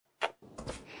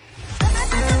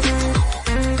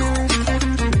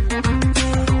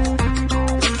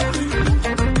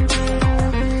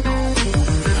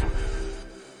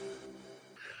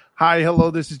Hi, hello,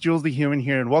 this is Jules the Human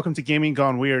here, and welcome to Gaming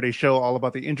Gone Weird, a show all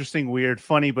about the interesting, weird,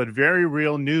 funny, but very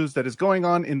real news that is going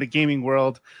on in the gaming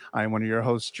world. I'm one of your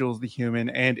hosts, Jules the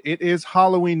Human, and it is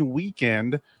Halloween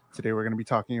weekend. Today we're going to be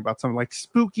talking about some like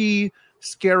spooky,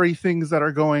 scary things that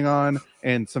are going on,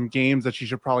 and some games that you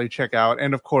should probably check out,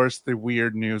 and of course, the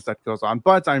weird news that goes on.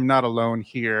 But I'm not alone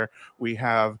here. We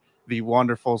have the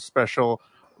wonderful special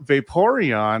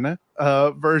Vaporeon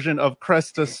version of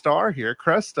Cresta Star here.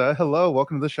 Cresta, hello,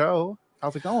 welcome to the show.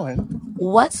 How's it going?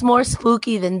 What's more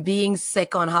spooky than being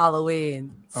sick on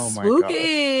Halloween? Oh my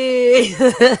Spooky.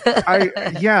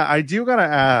 I do gotta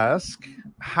ask,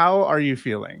 how are you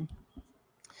feeling?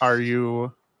 Are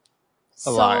you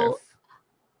alive? So,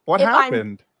 What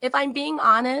happened? if I'm being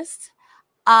honest,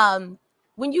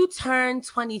 when you turn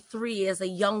 23 as a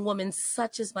young woman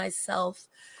such as myself,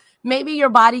 maybe your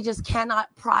body just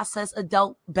cannot process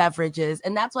adult beverages.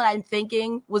 And that's what I'm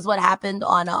thinking was what happened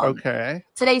on Okay.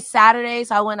 Today's Saturday,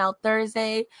 so I went out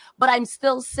Thursday, but I'm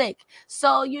still sick.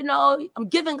 So, I'm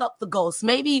giving up the ghost.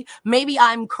 Maybe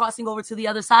I'm crossing over to the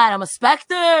other side. I'm a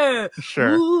specter.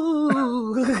 Sure.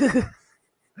 Ooh.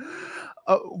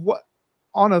 What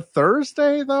on a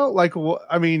Thursday though? Like,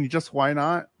 I mean, just why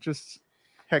not? Just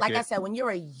heck like it. I said, when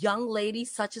you're a young lady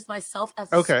such as myself,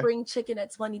 as Okay. a spring chicken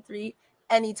at 23,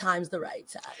 anytime's the right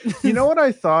time. You know what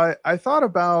I thought? I thought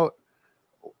about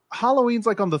Halloween's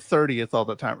like on the 30th all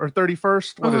the time, or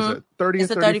 31st. What is it? 30th, It's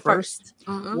the 31st.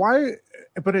 31st. Why?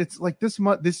 But it's like this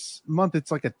month. This month,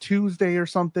 it's like a Tuesday or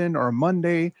something, or a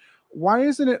Monday. Why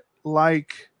isn't it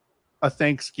like a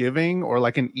Thanksgiving or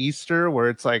like an Easter, where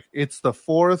it's like it's the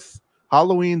 4th?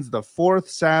 Halloween's the 4th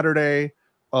Saturday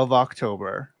of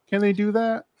October. Can they do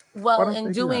that? Well,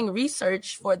 in doing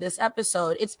research for this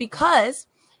episode, it's because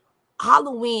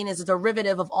Halloween is a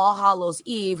derivative of All Hallows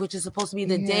Eve, which is supposed to be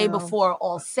the day before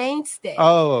All Saints Day.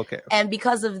 Oh, okay. And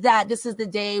because of that, this is the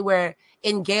day where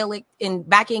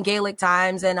back in Gaelic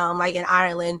times and like in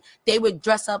Ireland, they would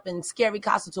dress up in scary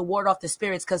costumes to ward off the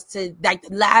spirits, because the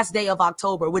last day of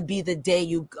October would be the day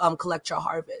you collect your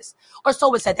harvest, or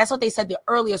so it said. That's what they said the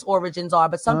earliest origins are.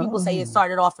 But some people say it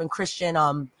started off in Christian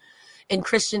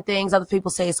things. Other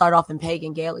people say it started off in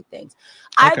pagan Gaelic things.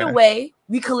 Either way,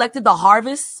 we collected the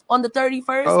harvest on the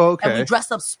 31st, and we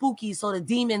dressed up spooky so the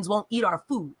demons won't eat our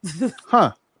food.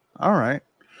 Huh. All right.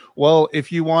 Well,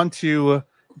 if you want to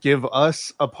give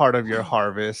us a part of your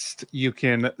harvest, you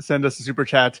can send us a super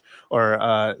chat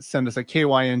or send us a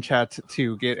KYN chat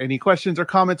to get any questions or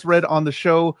comments read on the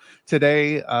show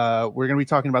today. We're going to be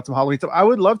talking about some Halloween stuff. I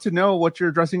would love to know what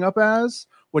you're dressing up as,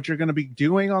 what you're going to be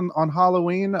doing on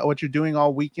Halloween, what you're doing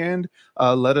all weekend.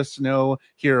 Let us know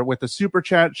here with the super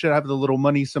chat. Should have the little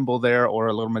money symbol there, or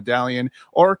a little medallion,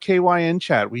 or KYN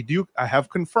chat. I have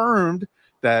confirmed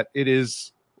that it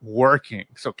is working.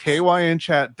 So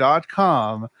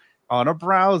kynchat.com on a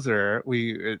browser,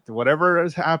 whatever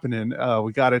is happening,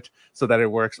 we got it so that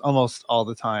it works almost all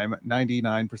the time,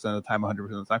 99% of the time, 100% of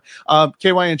the time.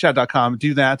 kynchat.com,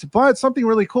 do that. But something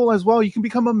really cool as well, you can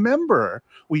become a member.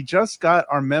 We just got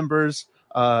our memberships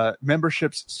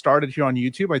started here on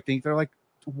YouTube. I think they're like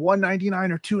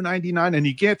 $1.99 or $2.99, and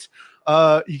you get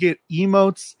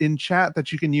emotes in chat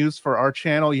that you can use for our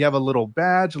channel. You have a little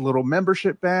badge, a little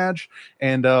membership badge,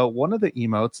 and one of the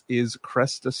emotes is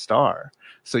Cresta Star.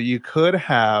 So you could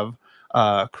have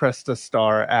Cresta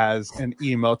Star as an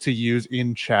emote to use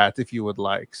in chat if you would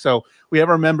like. So we have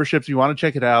our memberships. You want to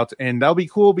check it out, and that'll be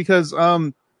cool because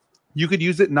you could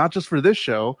use it not just for this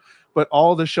show, but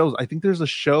all the shows. I think there's a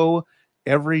show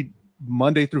every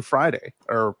Monday through Friday,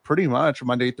 or pretty much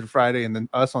Monday through Friday, and then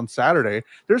us on Saturday.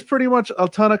 There's pretty much a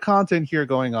ton of content here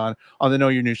going on the Know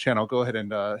Your News channel. Go ahead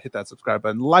and hit that subscribe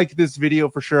button, like this video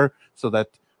for sure, so that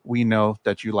we know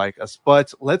that you like us.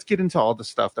 But let's get into all the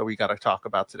stuff that we got to talk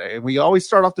about today. And we always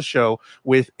start off the show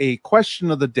with a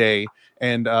question of the day.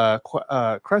 And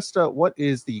Cresta, what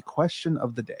is the question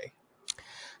of the day?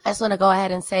 I just want to go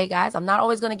ahead and say, guys, I'm not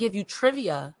always going to give you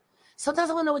trivia. Sometimes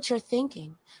I want to know what you're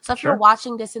thinking. So if you're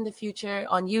watching this in the future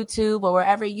on YouTube or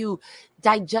wherever you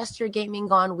digest your Gaming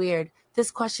Gone Weird, this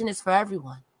question is for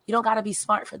everyone. You don't got to be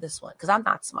smart for this one, because I'm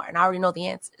not smart and I already know the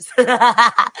answers.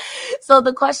 So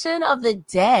the question of the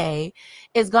day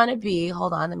is going to be,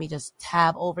 hold on, let me just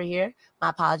tab over here. My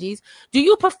apologies. Do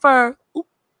you prefer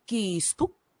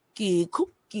spooky,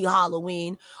 kooky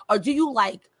Halloween, or do you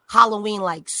like Halloween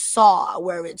like Saw,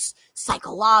 where it's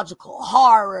psychological,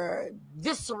 horror,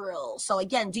 visceral? So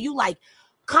again, do you like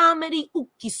comedy,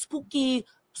 spooky,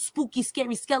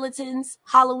 scary skeletons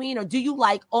Halloween, or do you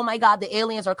like, oh my God, the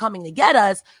aliens are coming to get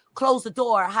us, close the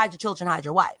door, hide your children, hide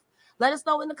your wife? Let us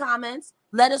know in the comments.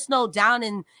 Let us know down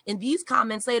in these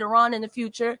comments later on in the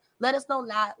future. Let us know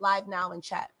live now in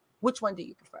chat. Which one do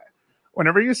you prefer?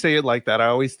 Whenever you say it like that, I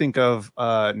always think of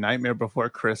Nightmare Before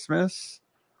Christmas.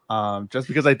 Just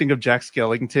because I think of Jack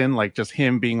Skellington, like just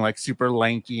him being like super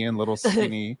lanky and little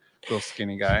skinny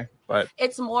guy. But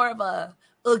it's more of a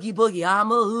oogie boogie.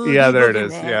 I'm a oogie yeah, there it boogie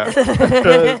is. man. Yeah,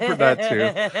 for that too.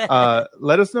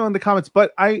 Let us know in the comments.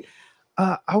 But I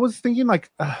was thinking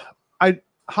like,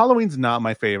 Halloween's not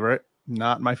my favorite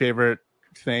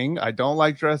thing. I don't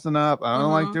like dressing up. I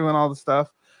don't like doing all the stuff.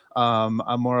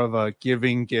 I'm more of a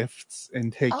giving gifts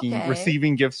and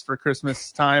receiving gifts for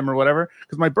Christmas time or whatever,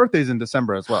 because my birthday's in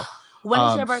December as well. When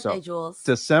is your birthday, Jules?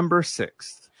 December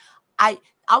 6th. I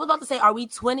was about to say, are we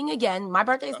twinning again? My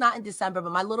birthday is not in December,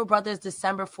 but my little brother is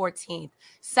December 14th.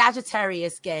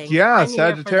 Sagittarius gang. Yeah,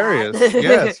 Sagittarius.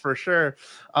 Yes, for sure.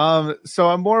 So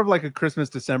I'm more of like a Christmas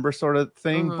December sort of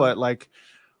thing, but like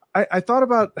I thought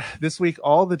about this week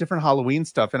all the different Halloween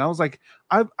stuff, and I was like,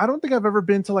 I don't think I've ever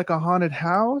been to like a haunted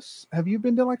house. Have you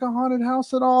been to like a haunted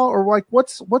house at all? Or like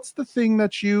what's the thing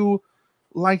that you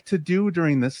like to do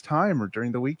during this time or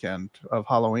during the weekend of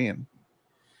Halloween?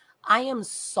 I am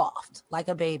soft like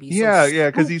a baby. Yeah,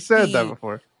 because he said that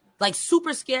before. Like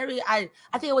super scary. I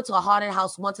think I went to a haunted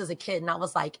house once as a kid, and I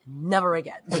was like, never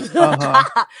again.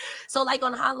 So like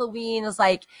on Halloween, it's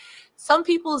like some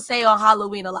people say on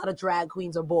Halloween a lot of drag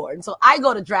queens are born. So I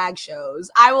go to drag shows.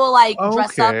 I will like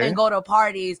dress up and go to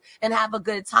parties and have a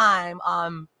good time.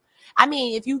 I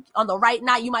mean, if you on the right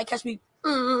night, you might catch me.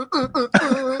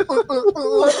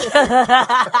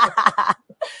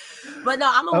 But no,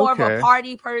 I'm more of a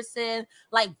party person,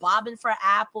 like bobbing for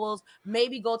apples.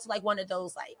 Maybe go to like one of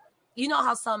those, like, you know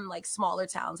how some like smaller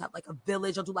towns have like a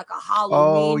village or do like a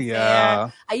Halloween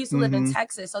fair. I used to live in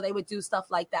Texas, so they would do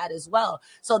stuff like that as well.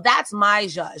 So that's my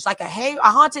judge, like a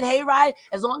haunted hayride.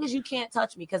 As long as you can't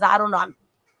touch me, because I don't know.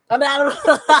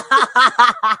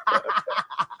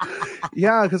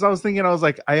 Yeah, because I was thinking, I was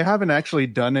like, I haven't actually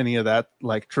done any of that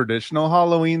like traditional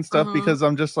Halloween stuff because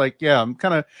I'm just like, I'm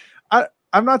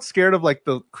not scared of like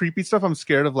the creepy stuff. I'm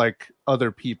scared of like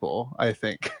other people, I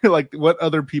think. Like what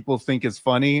other people think is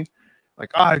funny.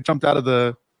 Like, I jumped out of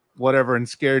the whatever and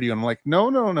scared you. And I'm like, no.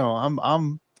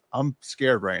 I'm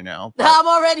scared right now. But I'm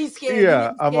already scared.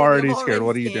 Yeah, I'm already scared.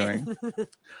 What are you doing?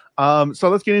 So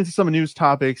let's get into some news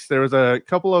topics. There was a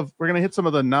couple of, we're going to hit some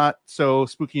of the not so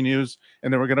spooky news,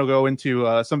 and then we're going to go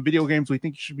into some video games we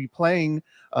think you should be playing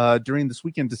during this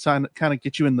weekend to kind of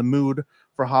get you in the mood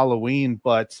for Halloween.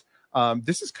 But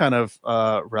this is kind of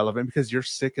relevant because you're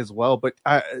sick as well. But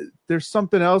there's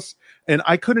something else, and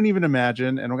I couldn't even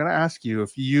imagine, and I'm going to ask you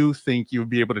if you think you would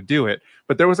be able to do it.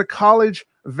 But there was a college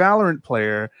Valorant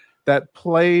player that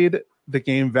played the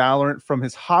game Valorant from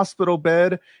his hospital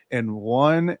bed and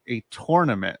won a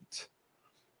tournament.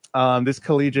 This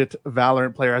collegiate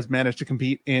Valorant player has managed to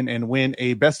compete in and win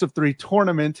a best-of-3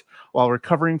 tournament while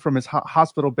recovering from his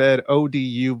hospital bed.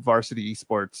 ODU Varsity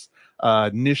Esports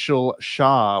Nishal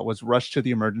Shah was rushed to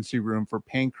the emergency room for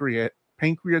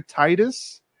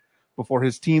pancreatitis before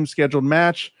his team's scheduled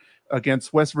match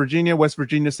against West Virginia. West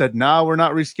Virginia said, "Nah, we're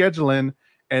not rescheduling."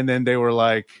 And then they were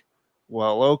like,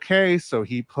 well, okay. So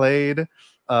he played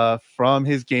from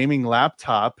his gaming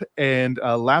laptop and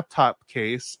a laptop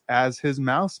case as his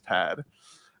mouse pad.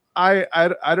 I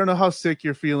don't know how sick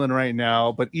you're feeling right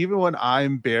now, but even when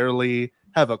I'm barely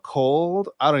have a cold,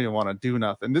 I don't even want to do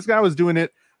nothing. This guy was doing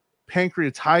it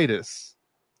pancreatitis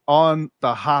on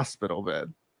the hospital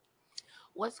bed.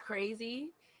 What's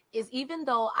crazy is even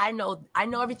though I know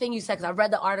everything you said because I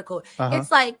read the article,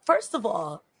 it's like, first of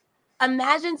all,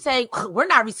 imagine saying, we're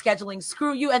not rescheduling,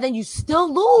 screw you, and then you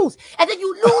still lose. And then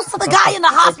you lose to the guy in the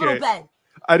hospital bed.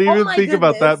 I didn't even think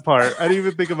about that part.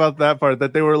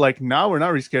 That they were like, no, we're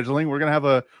not rescheduling. We're gonna have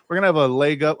a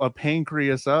leg up, a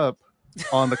pancreas up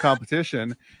on the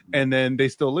competition, and then they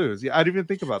still lose. Yeah, I didn't even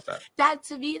think about that. That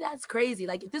to me, that's crazy.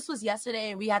 Like if this was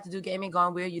yesterday and we had to do Gaming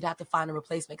Gone Weird, you'd have to find a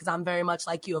replacement because I'm very much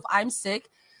like you. If I'm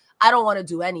sick, I don't want to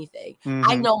do anything.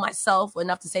 I know myself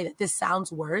enough to say that this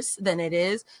sounds worse than it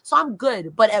is. So I'm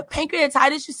good. But at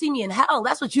pancreatitis, you see me in hell.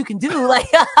 That's what you can do.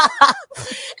 Like,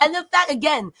 and the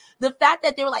fact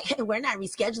that they were like, hey, we're not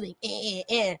rescheduling.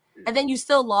 And then you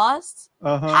still lost.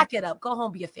 Pack it up. Go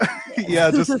home, be a fan.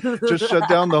 Yeah, just shut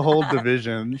down the whole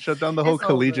division. Shut down the whole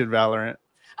collegiate Valorant.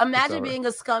 Imagine being a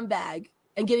scumbag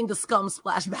and getting the scum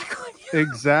splashed back on you.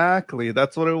 Exactly.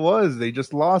 That's what it was. They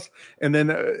just lost. And then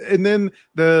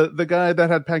the guy that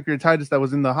had pancreatitis that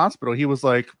was in the hospital, he was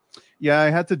like, yeah, I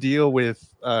had to deal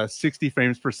with 60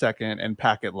 frames per second and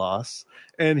packet loss.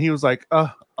 And he was like,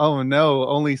 oh no,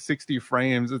 only 60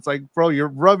 frames. It's like, bro, you're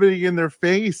rubbing it in their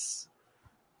face.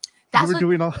 You were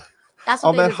doing all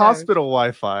that hospital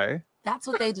Wi-Fi. That's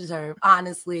what they deserve,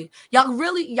 honestly. Y'all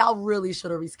really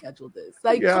should have rescheduled this.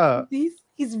 Like, Yeah.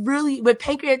 he's really with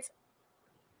Pancreas.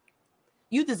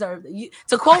 You deserve it.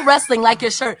 To quote wrestling, like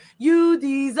your shirt, you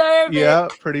deserve it. Yeah,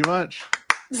 pretty much.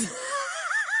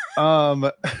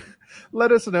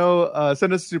 Let us know.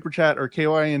 Send us a super chat or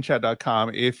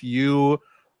kynchat.com if you.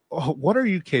 What are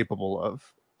you capable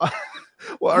of?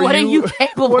 What are you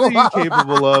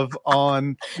capable of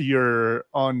on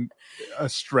a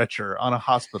stretcher, on a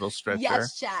hospital stretcher?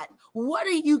 Yes, chat. What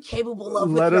are you capable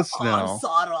of? Let with us your know. Arm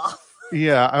sawed off?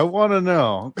 Yeah, I want to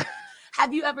know.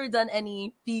 Have you ever done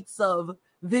any feats of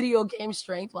video game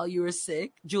strength while you were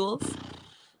sick, Jules?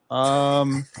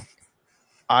 I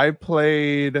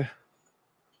played.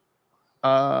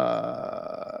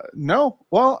 No.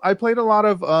 Well, I played a lot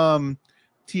of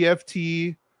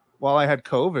TFT while I had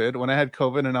COVID. When I had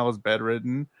COVID and I was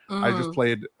bedridden, I just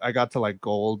played. I got to like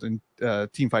gold and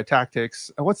Teamfight Tactics.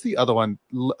 What's the other one?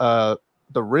 The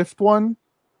Rift one.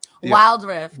 Yeah. Wild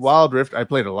Rift. Wild Rift. I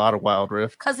played a lot of Wild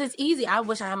Rift. Because it's easy. I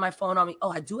wish I had my phone on me. Oh,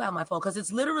 I do have my phone because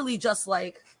it's literally just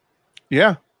like.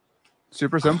 Yeah.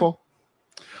 Super simple.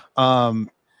 So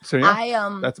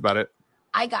yeah, that's about it.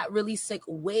 I got really sick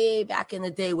way back in the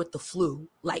day with the flu.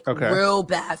 Like real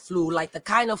bad flu. Like the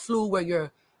kind of flu where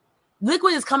your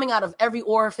liquid is coming out of every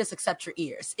orifice except your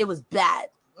ears. It was bad.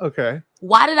 Okay.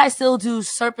 Why did I still do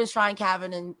Serpent Shrine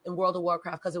Cavern in World of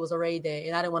Warcraft? Because it was a raid day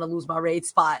and I didn't want to lose my raid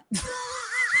spot.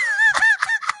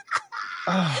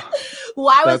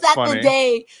 Why was that funny. The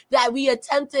day that we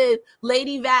attempted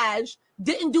Lady Vag,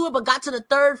 didn't do it, but got to the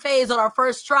third phase on our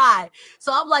first try?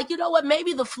 So I'm like, you know what?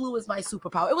 Maybe the flu is my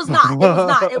superpower. It was not. It was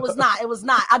not. It was not. It was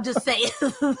not. I'm just saying.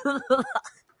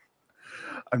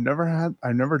 I've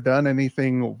never done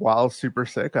anything while super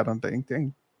sick. I don't think.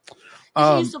 Did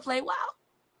you used to play WoW?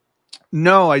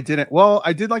 No, I didn't. Well,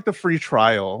 I did like the free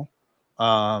trial.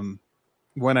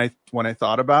 When I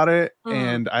thought about it,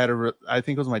 and I had I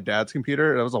think it was my dad's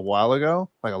computer. That was a while ago,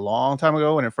 like a long time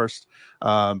ago when it first.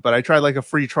 But I tried like a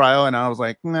free trial, and I was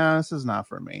like, nah, this is not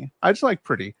for me. I just like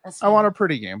pretty. I want a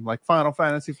pretty game, like Final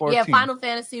Fantasy 14. Yeah, Final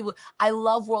Fantasy. I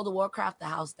love World of Warcraft, the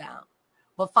house down,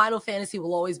 but Final Fantasy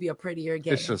will always be a prettier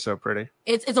game. It's just so pretty.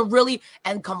 It's a really,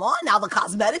 and come on now, the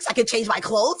cosmetics. I can change my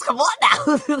clothes. Come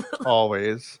on now.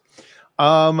 Always.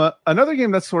 Another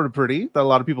game that's sort of pretty that a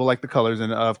lot of people like the colors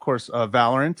in, of course,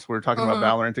 Valorant. We're talking about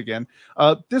Valorant again.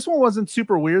 This one wasn't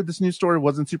super weird. This news story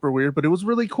wasn't super weird, but it was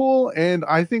really cool. And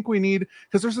I think we need,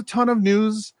 because there's a ton of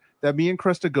news that me and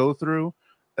Krista go through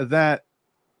that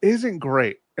isn't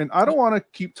great. And I don't want to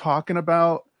keep talking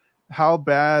about how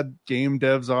bad game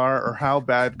devs are or how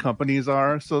bad companies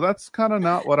are. So that's kind of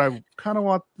not what I kind of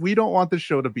want. We don't want the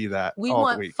show to be that. We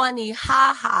want funny,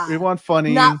 ha. We want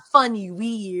funny. Not funny,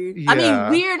 weird. Yeah. I mean,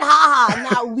 weird, ha,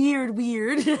 not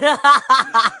weird.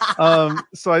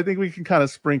 So I think we can kind of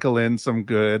sprinkle in some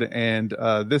good. And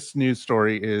this news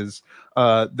story is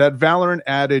that Valorant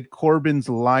added Corbin's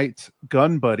Light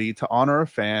gun buddy to honor a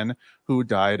fan who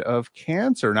died of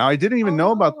cancer. Now, I didn't even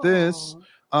know about this.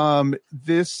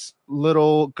 This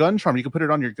little gun charm, you can put it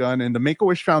on your gun, and the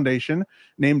Make-A-Wish Foundation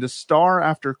named a star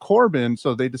after Corbin,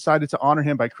 so they decided to honor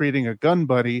him by creating a gun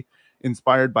buddy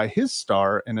inspired by his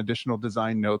star and additional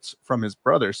design notes from his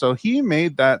brother. So he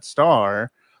made that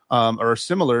star or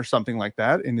similar something like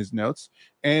that in his notes,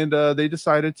 and they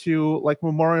decided to like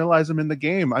memorialize him in the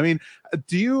game. I mean,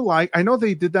 I know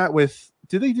they did that with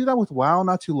WoW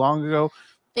not too long ago.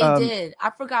 They did. I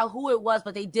forgot who it was,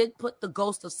 but they did put the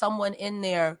ghost of someone in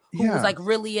there who was like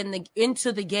really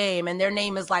into the game, and their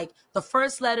name is like the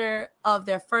first letter of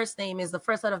their first name is the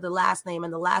first letter of the last name,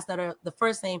 and the last letter of the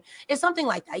first name is something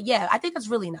like that. Yeah, I think that's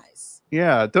really nice.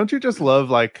 Yeah, don't you just love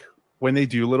like when they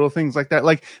do little things like that?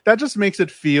 Like that just makes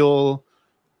it feel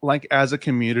like as a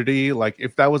community, like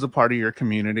if that was a part of your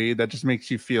community, that just makes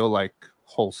you feel like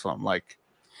wholesome. Like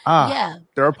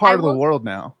they're a part of the world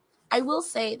now. I will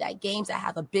say that games that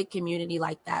have a big community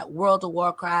like that, World of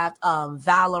Warcraft,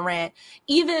 Valorant,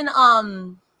 even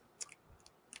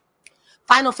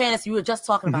Final Fantasy, we were just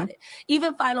talking about it.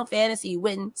 Even Final Fantasy,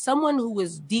 when someone who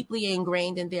is deeply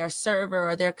ingrained in their server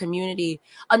or their community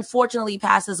unfortunately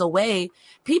passes away,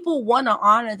 people want to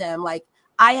honor them. Like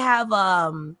I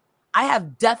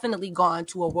have definitely gone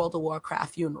to a World of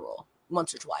Warcraft funeral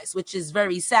once or twice, which is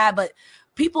very sad, but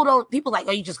people like,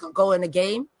 are you just gonna go in the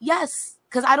game? Yes.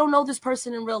 Because I don't know this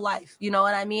person in real life. You know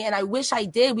what I mean? And I wish I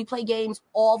did. We play games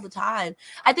all the time.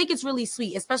 I think it's really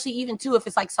sweet, especially even too, if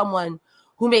it's like someone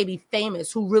who may be famous,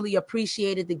 who really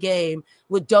appreciated the game,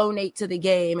 would donate to the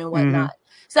game and whatnot.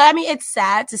 So, I mean, it's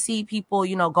sad to see people,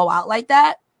 go out like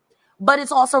that. But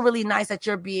it's also really nice that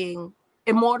you're being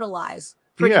immortalized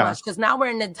pretty much. Because now we're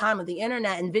in the time of the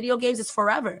internet and video games is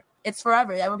forever. It's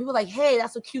forever. And when people are like, hey,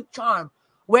 that's a cute charm.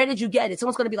 Where did you get it?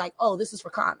 Someone's going to be like, oh, this is for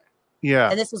Connor. Yeah.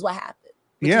 And this is what happened.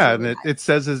 Yeah, really and nice. it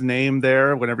says his name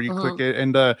there whenever you click it.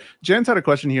 And Jen's had a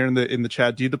question here in the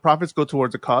chat. Do the profits go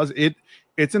towards a cause?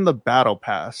 It's in the battle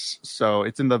pass. So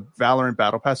it's in the Valorant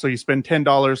battle pass. So you spend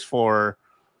 $10 for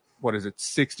what is it,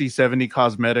 60, 70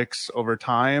 cosmetics over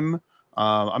time.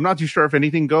 I'm not too sure if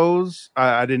anything goes.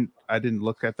 I didn't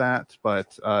look at that,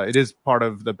 but it is part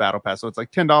of the battle pass. So it's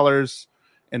like $10,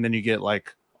 and then you get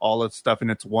like all its stuff,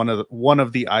 and it's one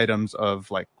of the items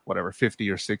of like whatever 50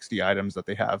 or 60 items that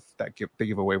they have that they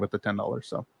give away with the $10.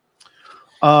 So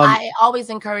I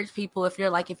always encourage people, if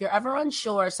you're ever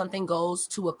unsure if something goes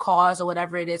to a cause or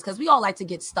whatever it is, because we all like to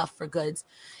get stuff for goods.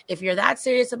 If you're that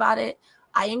serious about it,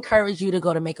 I encourage you to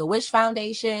go to Make-A-Wish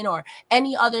Foundation or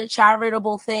any other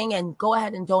charitable thing and go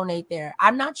ahead and donate there.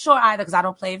 I'm not sure either because I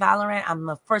don't play Valorant. I'm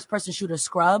a first-person shooter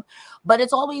scrub, but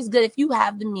it's always good if you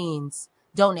have the means,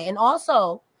 donate. And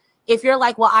also, if you're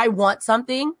like, well, I want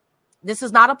something, this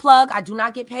is not a plug. I do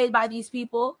not get paid by these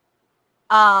people.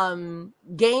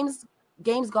 Games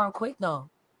gone quick though.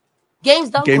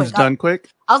 Games done quick.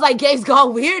 I was like, games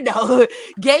gone weird though.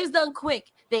 Games done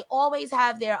quick. They always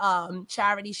have their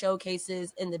charity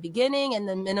showcases in the beginning and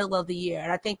the middle of the year.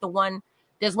 And I think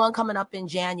there's one coming up in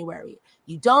January.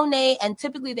 You donate, and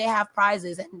typically they have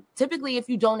prizes. And typically, if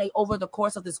you donate over the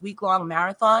course of this week-long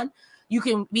marathon, you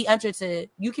can be entered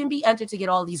to get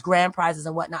all these grand prizes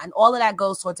and whatnot. And all of that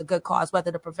goes towards a good cause,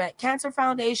 whether to Prevent Cancer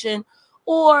Foundation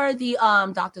or the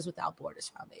Doctors Without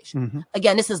Borders Foundation. Mm-hmm.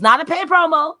 Again, this is not a paid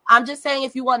promo. I'm just saying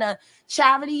if you want a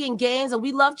charity and games, and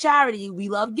we love charity, we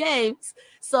love games.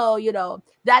 So,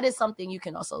 that is something you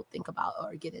can also think about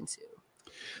or get into.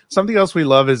 Something else we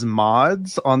love is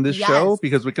mods on this show,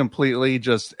 because we completely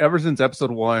just, ever since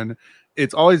episode 1,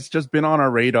 it's always just been on our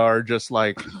radar, just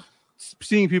like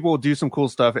seeing people do some cool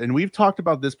stuff. And we've talked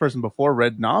about this person before,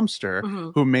 Red Nomster,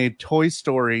 who made Toy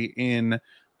Story in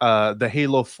the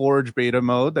Halo Forge beta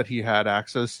mode that he had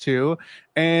access to.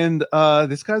 And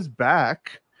this guy's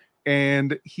back,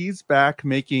 and he's back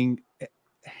making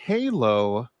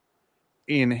Halo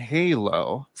in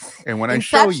Halo. And when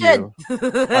Inception. I show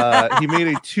you, he made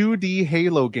a 2D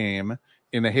Halo game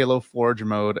in the Halo Forge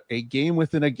mode, a game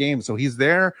within a game. So he's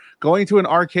there going to an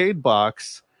arcade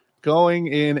box, going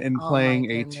in and playing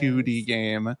a 2D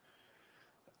game.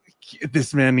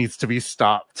 This man needs to be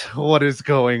stopped. What is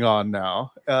going on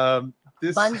now?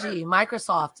 Bungie,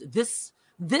 Microsoft, this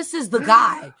is the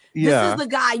guy. This is the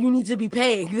guy you need to be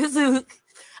paying. This is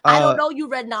I don't know you,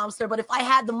 Red Nomster, but if I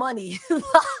had the money.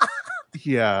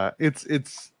 Yeah, it's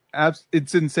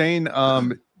insane.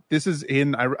 This is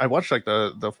in I watched like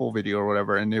the full video or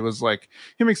whatever, and it was like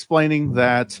him explaining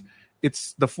that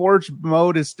it's the Forge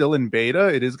mode is still in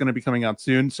beta. It is going to be coming out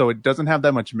soon, so it doesn't have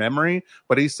that much memory.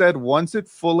 But he said once it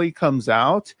fully comes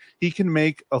out, he can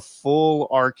make a full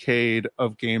arcade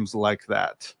of games like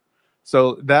that.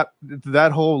 So that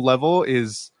whole level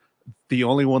is the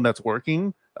only one that's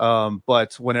working.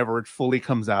 But whenever it fully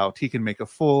comes out, he can make a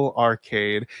full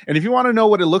arcade. And if you want to know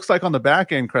what it looks like on the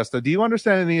back end, Cresta, do you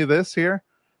understand any of this here?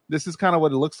 This is kind of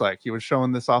what it looks like. He was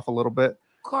showing this off a little bit.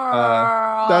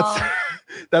 Girl,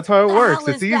 that's how it works.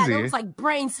 It's easy. It looks like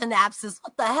brain synapses.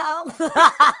 What the hell?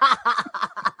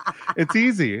 It's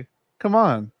easy. Come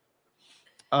on.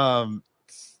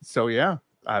 So yeah,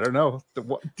 I don't know.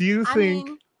 Do you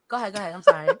think? Go ahead. I'm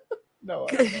sorry. No,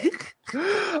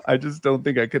 I just don't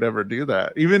think I could ever do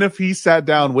that. Even if he sat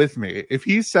down with me, if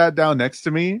he sat down next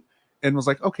to me and was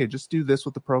like, okay, just do this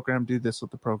with the program, do this with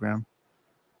the program.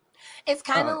 It's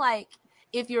kind of like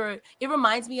it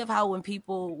reminds me of how when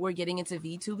people were getting into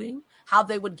VTubing, how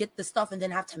they would get the stuff and then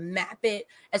have to map it,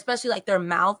 especially like their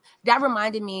mouth. That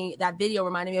video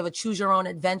reminded me of a choose your own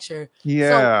adventure.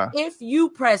 Yeah. So if you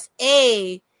press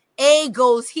A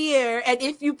goes here, and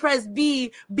if you press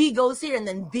B goes here, and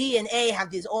then B and A have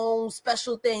these own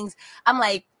special things. I'm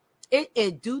like,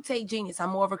 it do take genius. I'm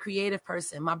more of a creative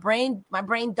person. My brain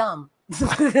dumb.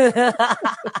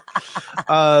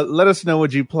 Let us know,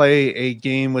 would you play a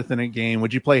game within a game?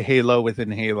 Would you play Halo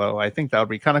within Halo? I think that would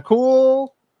be kind of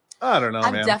cool. I don't know,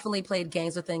 I've definitely played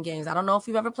games within games. I don't know if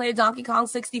you've ever played Donkey Kong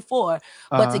 64,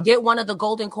 but to get one of the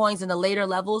golden coins in the later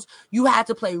levels, you had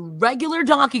to play regular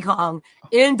Donkey Kong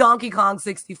in Donkey Kong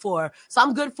 64. So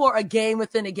I'm good for a game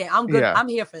within a game. I'm good. Yeah. I'm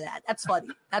here for that. That's funny.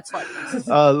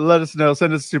 Let us know.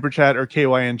 Send us a super chat or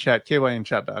KYN chat,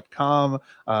 kynchat.com.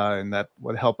 And that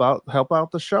would help out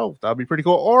the show. That'd be pretty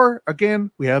cool. Or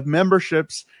again, we have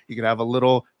memberships. You can have a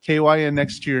little KYN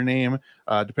next to your name,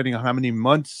 depending on how many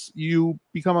months you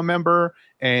become a member.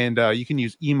 And you can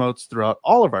use emotes throughout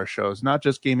all of our shows, not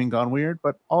just Gaming Gone Weird,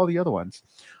 but all the other ones.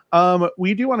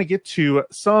 We do want to get to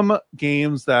some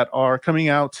games that are coming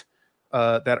out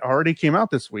that already came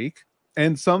out this week,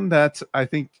 and some that I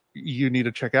think you need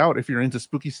to check out if you're into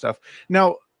spooky stuff.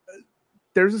 Now,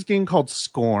 there's this game called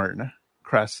Scorn,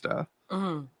 Cresta,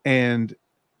 and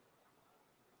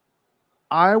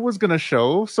I was gonna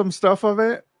show some stuff of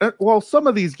it. Well, some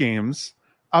of these games,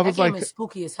 I was like, is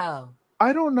spooky as hell.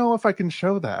 I don't know if I can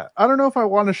show that. I don't know if I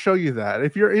want to show you that.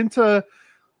 If you're into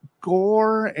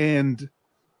gore and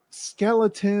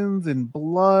skeletons and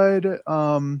blood,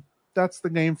 that's the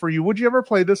game for you. Would you ever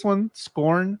play this one,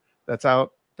 Scorn? That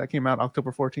came out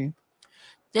October 14th.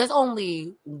 There's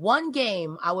only one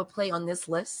game I would play on this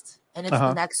list, and it's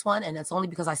the next one, and it's only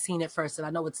because I've seen it first, and I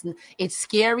know it's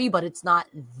scary, but it's not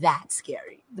that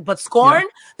scary. But Scorn,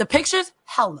 the pictures,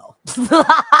 hell no.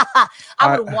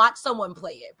 I would watch someone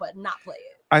play it, but not play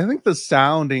it. I think the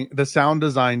sound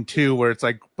design too, where it's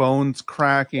like bones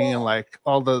cracking and like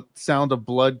all the sound of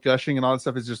blood gushing and all that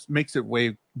stuff, is just makes it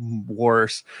way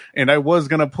worse. And I was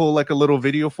gonna pull like a little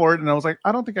video for it, and I was like,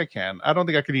 I don't think I can. I don't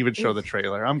think I could even show the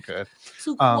trailer. I'm good.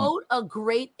 To quote a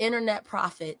great internet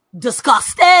prophet,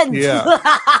 disgusting. Yeah.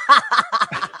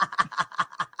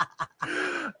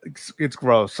 It's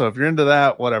gross. So if you're into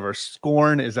that, whatever.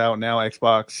 Scorn is out now,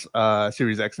 Xbox,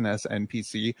 Series X and S, and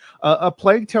PC. A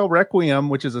Plague Tale Requiem,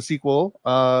 which is a sequel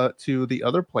to the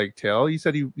other Plague Tale. You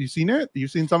said you've seen it?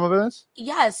 You've seen some of this?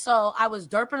 Yes. So I was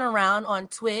derping around on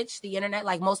Twitch, the internet,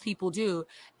 like most people do,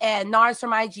 and Nars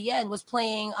from IGN was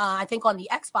playing, I think, on the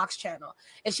Xbox channel,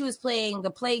 and she was playing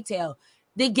the Plague Tale.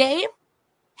 The game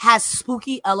has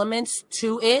spooky elements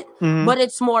to it, but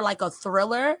it's more like a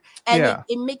thriller, and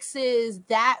it mixes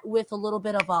that with a little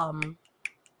bit of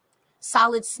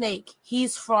Solid Snake.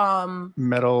 He's from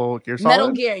Metal Gear Solid?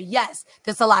 Metal Gear, yes.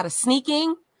 There's a lot of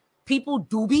sneaking. People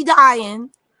do be dying.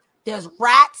 There's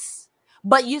rats,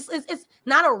 but it's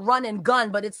not a run and gun,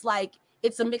 but it's like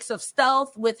it's a mix of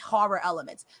stealth with horror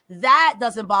elements. That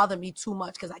doesn't bother me too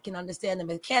much because I can understand the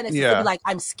mechanics. To be like,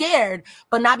 I'm scared,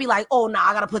 but not be like, oh, no,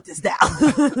 I got to put this down.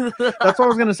 That's what I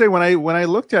was going to say. When I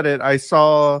looked at it, I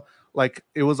saw like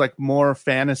it was like more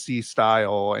fantasy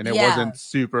style, and it wasn't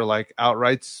super like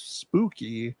outright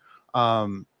spooky.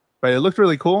 But it looked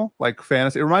really cool, like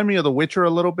fantasy. It reminded me of The Witcher a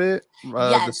little bit.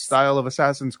 The style of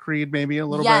Assassin's Creed, maybe a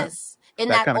little bit. In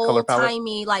that kind of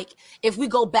old-timey, like, if we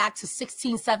go back to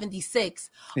 1676,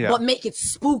 but make it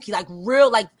spooky, like real,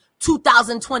 like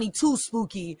 2022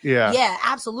 spooky. Yeah,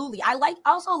 absolutely. I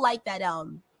also like that,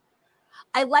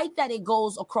 I like that it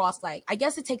goes across, like, I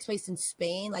guess it takes place in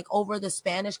Spain, like over the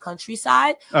Spanish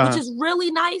countryside, which is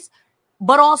really nice,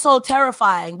 but also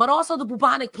terrifying, but also the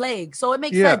bubonic plague. So it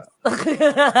makes sense.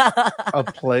 A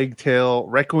Plague Tale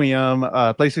Requiem,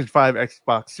 PlayStation 5,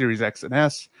 Xbox Series X and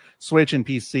S, Switch, and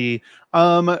PC.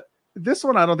 This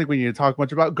one I don't think we need to talk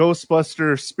much about.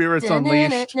 Ghostbusters Spirits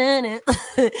Unleashed.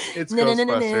 It's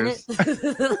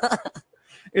Ghostbusters.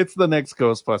 It's the next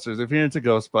Ghostbusters. If you're into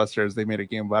Ghostbusters, they made a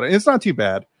game about it. It's not too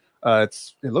bad. It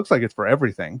looks like it's for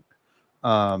everything.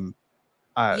 PlayStation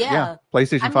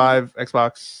 5,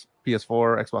 Xbox,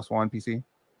 PS4, Xbox One, PC.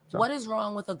 So. What is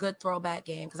wrong with a good throwback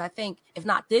game? Because I think, if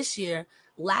not this year,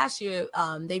 last year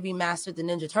they remastered the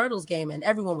Ninja Turtles game, and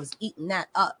everyone was eating that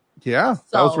up. Yeah, so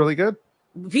that was really good.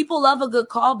 People love a good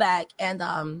callback, and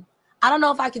I don't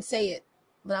know if I could say it,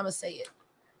 but I'm gonna say it.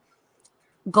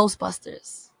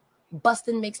 Ghostbusters.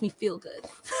 Bustin' makes me feel good.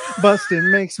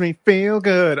 Bustin' makes me feel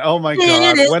good. Oh my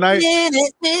god!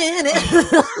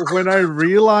 When I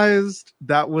realized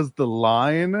that was the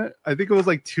line, I think it was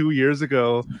like 2 years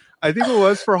ago. I think it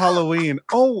was for Halloween.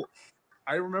 Oh,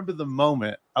 I remember the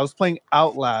moment. I was playing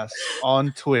Outlast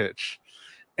on Twitch,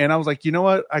 and I was like, you know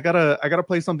what? I gotta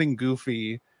play something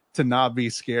goofy to not be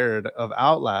scared of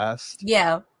Outlast.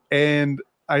 Yeah. And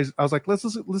I was like, let's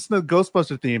listen to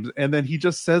Ghostbuster themes. And then he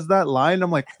just says that line.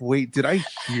 I'm like, wait, did I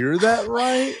hear that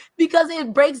right? Because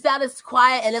it breaks down, it's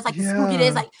quiet, and it's like spooky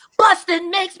days, like, bustin'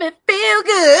 makes me feel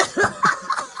good.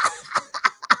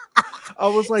 I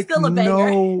was like,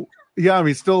 no. Yeah, I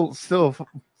mean, still,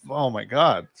 oh my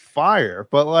God, fire.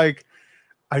 But like,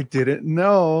 I didn't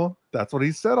know that's what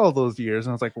he said all those years.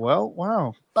 And I was like, well,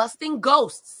 wow. Busting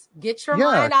ghosts. Get your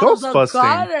mind out of the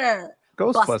gutter.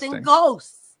 Busting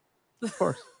ghosts. Of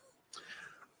course.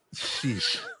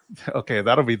 Sheesh. Okay,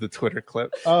 that'll be the Twitter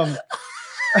clip. The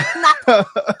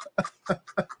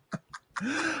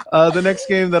next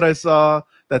game that I saw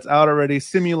that's out already,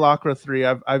 Simulacra 3.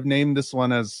 I've named this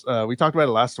one as we talked about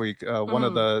it last week. One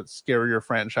of the scarier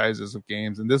franchises of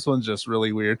games, and this one's just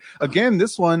really weird. Again,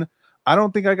 this one I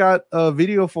don't think I got a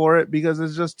video for it because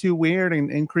it's just too weird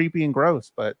and creepy and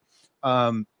gross. But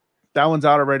that one's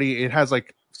out already. It has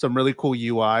like some really cool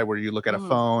UI where you look at a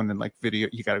phone and like video,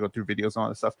 you got to go through videos and all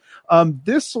this stuff.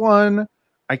 This one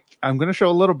I'm going to show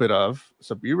a little bit of,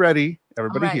 so be ready,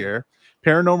 everybody here.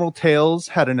 Paranormal Tales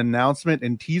had an announcement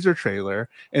and teaser trailer,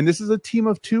 and this is a team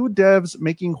of 2 devs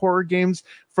making horror games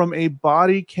from a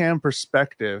body cam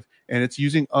perspective, and it's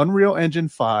using Unreal Engine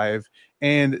 5.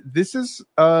 And this is,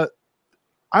 I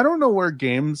don't know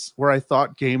where I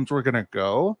thought games were going to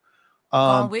go.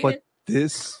 But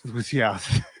this was,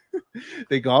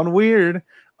 they gone weird.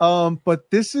 But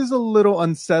this is a little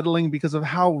unsettling because of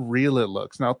how real it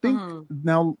looks. Now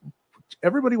now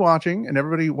everybody watching and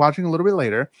everybody watching a little bit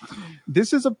later,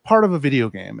 this is a part of a video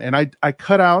game, and I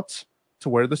cut out to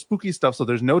where the spooky stuff, so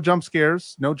there's no jump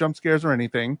scares or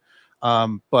anything.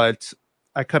 But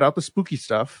I cut out the spooky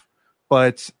stuff,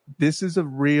 but this is a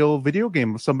real video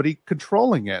game of somebody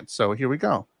controlling it. So here we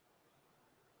go.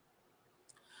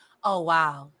 Oh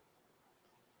wow.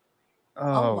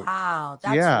 Oh wow.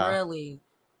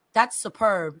 That's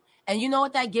superb. And you know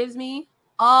what that gives me?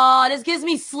 Oh, this gives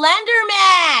me Slender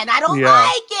Man. I don't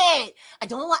like it.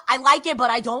 I like it, but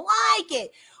I don't like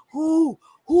it. Who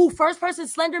first person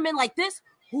Slenderman like this?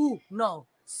 No.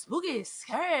 Spooky,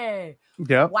 scary.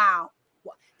 Yeah. Wow.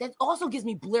 That also gives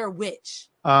me Blair Witch.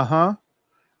 A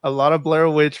lot of Blair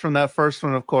Witch from that first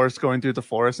one, of course, going through the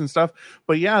forest and stuff.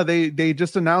 But yeah, they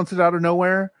just announced it out of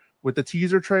nowhere with the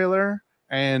teaser trailer,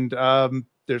 and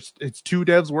it's 2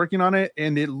 devs working on it,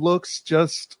 and it looks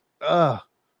just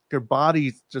your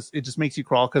body just makes you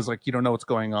crawl because like you don't know what's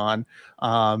going on.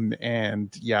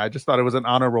 And yeah, I just thought it was an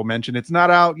honorable mention. It's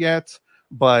not out yet,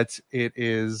 but it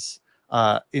is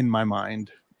in my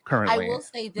mind currently. I will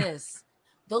say this.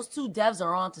 Those 2 devs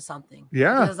are onto something.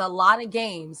 Yeah. There's a lot of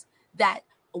games that,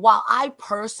 while I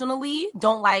personally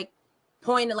don't like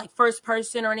point at like first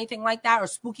person or anything like that, or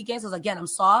spooky games, because again, I'm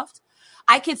soft,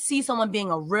 I could see someone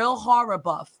being a real horror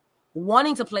buff,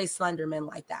 wanting to play Slenderman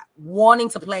like that, wanting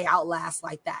to play Outlast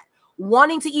like that,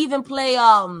 wanting to even play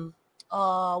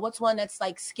what's one that's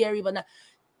like scary but not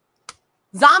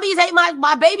Zombies Ate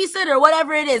My Babysitter,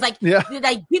 whatever it is. Like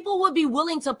people would be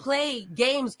willing to play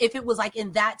games if it was like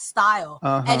in that style.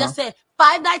 And just say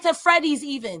Five Nights at Freddy's,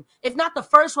 even if not the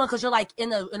first one, because you're like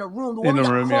in a room, the one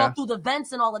that crawled through the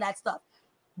vents and all of that stuff.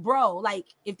 Bro, like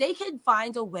if they could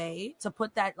find a way to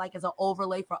put that like as an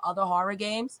overlay for other horror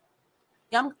games,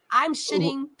 I'm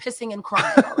shitting, pissing, and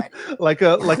crying already. like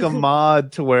a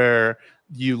mod to where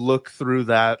you look through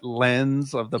that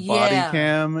lens of the body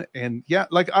cam, and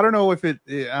like I don't know if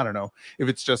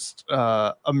it's just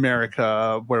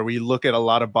America where we look at a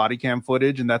lot of body cam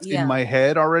footage and that's in my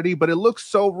head already, but it looks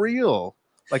so real.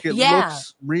 Like it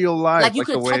looks real life. Like you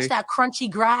could touch that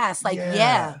crunchy grass. Like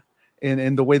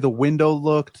And the way the window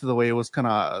looked, the way it was kind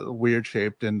of weird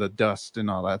shaped, and the dust and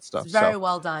all that stuff. It's very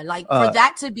well done. Like for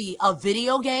that to be a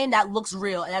video game that looks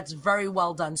real, and that's very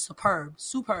well done. Superb.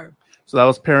 So that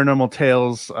was Paranormal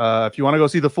Tales. If you want to go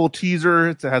see the full teaser,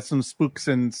 it has some spooks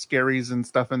and scaries and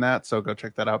stuff in that, so go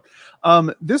check that out.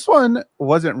 This one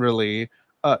wasn't really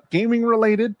gaming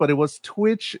related, but it was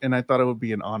Twitch, and I thought it would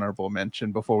be an honorable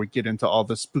mention before we get into all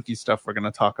the spooky stuff we're going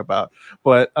to talk about.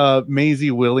 But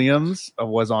Maisie Williams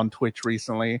was on Twitch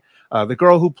recently, the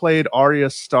girl who played Arya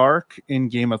Stark in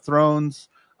Game of Thrones,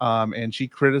 and she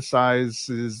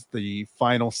criticizes the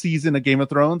final season of Game of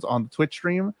Thrones on the Twitch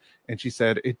stream, and she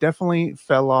said it definitely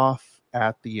fell off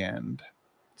at the end.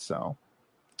 So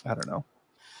I don't know.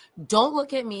 Don't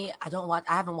look at me. I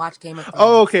haven't watched Game of Thrones.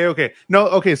 Oh, okay. No,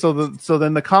 okay. So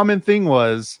then the common thing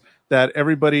was that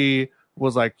everybody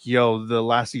was like, "Yo, the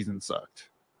last season sucked,"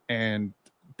 and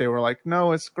they were like,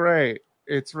 "No, it's great.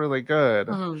 It's really good."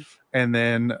 Mm-hmm. And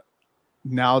then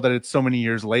now that it's so many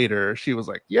years later, she was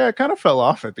like, "Yeah, it kind of fell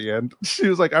off at the end." She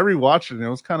was like, "I rewatched it, and it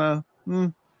was kind of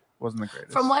wasn't the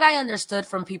greatest." From what I understood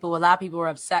from people, a lot of people were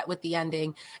upset with the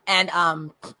ending, and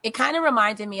it kind of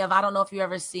reminded me of, I don't know if you've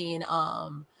ever seen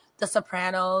The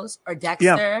Sopranos or Dexter.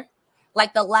 Yeah.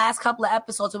 Like the last couple of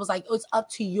episodes, it was like, it's up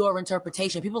to your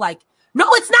interpretation. People like, no,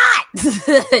 it's not.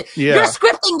 You're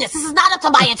scripting this. This is not up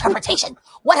to my interpretation.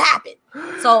 What happened?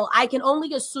 So I can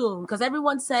only assume, because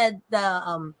everyone said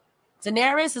the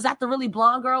Daenerys, is that the really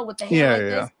blonde girl with the hair like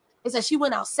this? It said she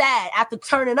went out sad after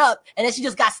turning up, and then she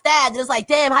just got stabbed. It's like,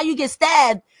 damn, how you get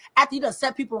stabbed after you done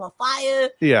set people on fire?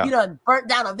 Yeah. You done burnt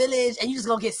down a village, and you just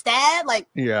gonna get stabbed? Like,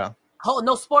 oh,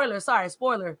 no spoiler. Sorry,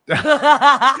 spoiler.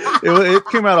 It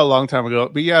came out a long time ago.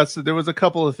 But so there was a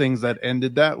couple of things that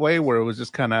ended that way where it was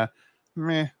just kind of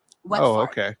meh.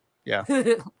 Okay. Yeah.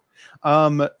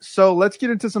 So let's get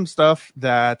into some stuff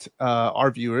that our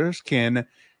viewers can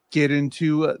get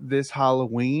into this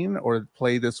Halloween or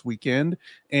play this weekend.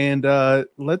 And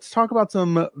let's talk about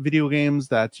some video games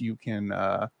that you can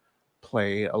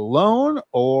play alone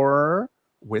or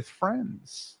with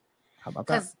friends. How about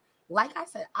that? Because, like I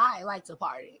said, I like to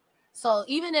party. So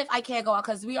even if I can't go out,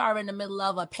 because we are in the middle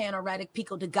of a panoramic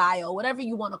Pico de Gallo, whatever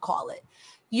you want to call it,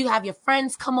 you have your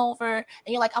friends come over, and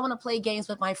you're like, I want to play games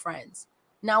with my friends.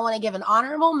 Now I want to give an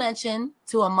honorable mention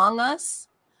to Among Us.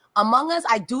 Among Us,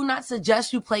 I do not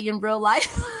suggest you play in real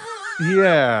life.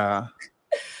 Yeah.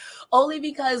 Only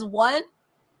because, one,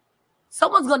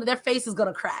 their face is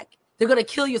gonna crack. They're gonna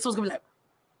kill you. Someone's gonna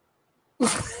be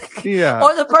like, yeah.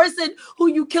 Or the person who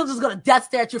you killed is gonna death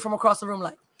stare at you from across the room,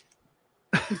 like.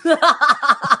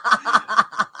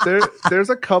 There's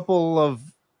a couple of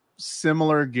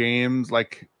similar games,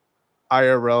 like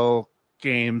IRL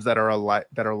games that are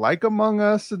like Among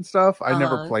Us and stuff. I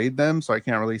never played them, so I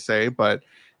can't really say. But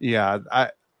yeah,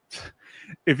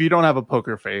 if you don't have a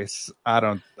poker face, I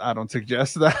don't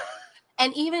suggest that.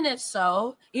 And even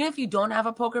if you don't have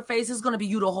a poker face, it's gonna be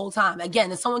you the whole time.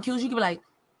 Again, if someone kills you, you can be like,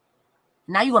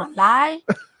 now you gonna lie?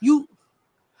 You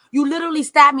literally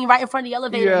stabbed me right in front of the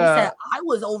elevator. Yeah. And you said I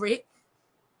was over here.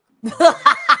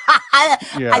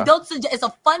 I don't suggest. It's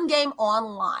a fun game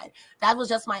online. That was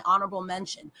just my honorable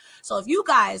mention. So if you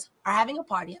guys are having a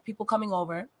party, people coming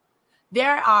over,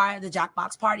 there are the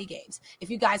Jackbox party games. If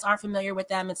you guys aren't familiar with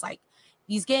them, it's like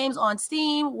these games on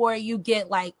Steam where you get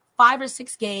like 5 or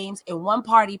 6 games in one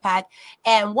party pack.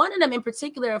 And one of them in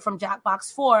particular from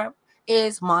Jackbox 4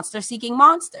 is Monster Seeking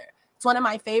Monster. It's one of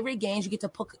my favorite games. You get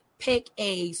to pick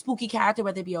a spooky character,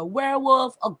 whether it be a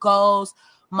werewolf, a ghost,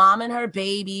 mom and her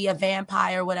baby, a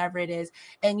vampire, whatever it is.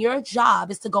 And your job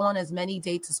is to go on as many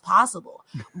dates as possible.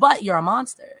 But you're a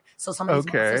monster. So some of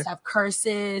these monsters have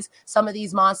curses. Some of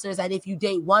these monsters that if you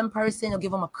date one person, you'll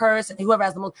give them a curse. And whoever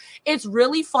has the most. It's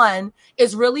really fun.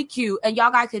 It's really cute. And y'all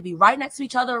guys could be right next to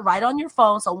each other, right on your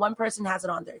phone. So one person has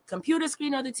it on their computer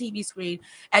screen or the TV screen.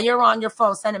 And you're on your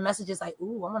phone sending messages like,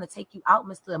 ooh, I'm going to take you out,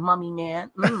 Mr. Mummy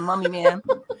Man. Mummy Man.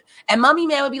 And Mummy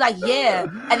Man would be like, yeah.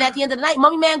 And at the end of the night,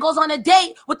 Mummy Man goes on a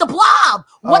date with the blob.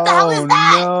 What the hell is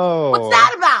that? No. What's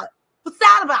that about? What's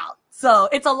that about? So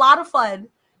it's a lot of fun.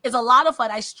 It's a lot of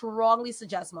fun. I strongly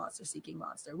suggest Monster Seeking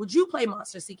Monster. Would you play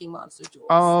Monster Seeking Monster, Jules?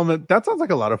 That sounds like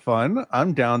a lot of fun.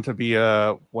 I'm down to be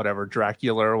a whatever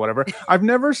Dracula or whatever. I've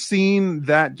never seen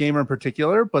that game in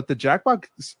particular, but the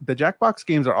Jackbox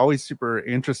games are always super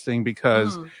interesting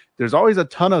because there's always a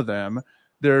ton of them.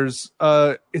 There's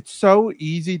it's so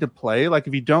easy to play. Like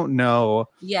if you don't know,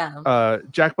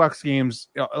 Jackbox games,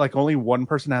 like only one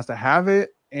person has to have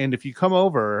it, and if you come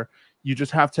over, you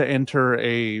just have to enter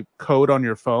a code on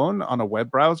your phone on a web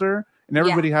browser, and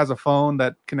everybody has a phone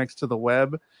that connects to the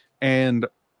web, and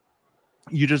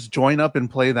you just join up and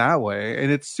play that way.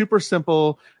 And it's super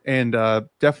simple and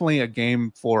definitely a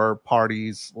game for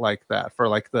parties like that, for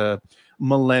like the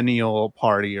millennial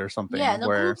party or something. Yeah, in a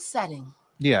group setting.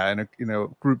 Yeah, in a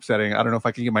group setting. I don't know if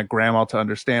I can get my grandma to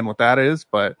understand what that is,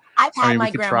 but I've had my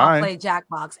grandma play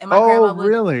Jackbox, and my grandma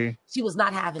really? She was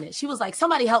not having it. She was like,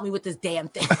 "Somebody help me with this damn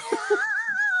thing."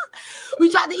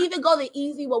 We tried to even go the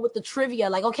easy one with the trivia.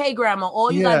 Like, okay, grandma,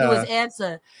 all you gotta do is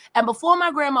answer. And before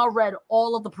my grandma read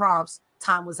all of the prompts,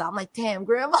 time was out. I'm like, damn,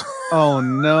 grandma. Oh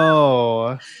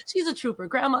no. She's a trooper.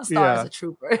 Grandma Star is a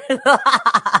trooper.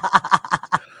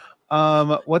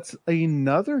 What's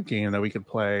another game that we could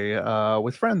play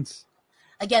with friends?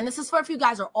 Again, this is for if you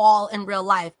guys are all in real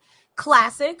life.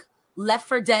 Classic Left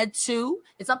 4 Dead 2.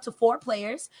 It's up to 4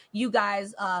 players. You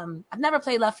guys, I've never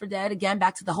played Left 4 Dead. Again,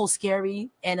 back to the whole scary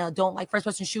and don't like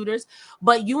first-person shooters.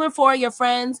 But you and 4 of your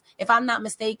friends, if I'm not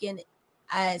mistaken,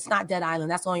 it's not Dead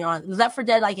Island. That's the one you're on. Left 4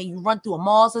 Dead, like you run through a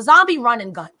mall. It's a zombie run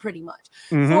and gun, pretty much.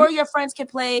 4 of your friends can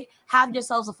play. Have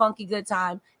yourselves a funky good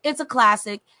time. It's a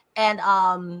classic. And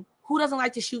who doesn't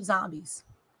like to shoot zombies?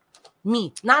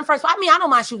 Me. Not in first. I mean, I don't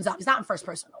mind shooting zombies. Not in first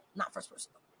person, though. Not first person.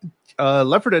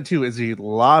 Left 4 Dead 2 is a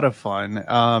lot of fun.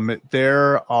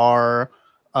 There are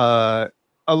a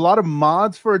lot of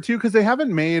mods for it too, because they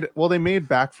haven't made. Well, they made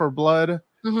Back 4 Blood,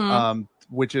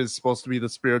 which is supposed to be the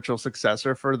spiritual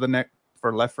successor for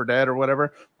for Left 4 Dead or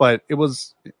whatever. But it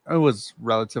was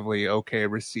relatively okay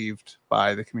received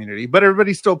by the community. But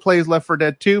everybody still plays Left 4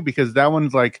 Dead 2 because that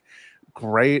one's like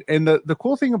great. And the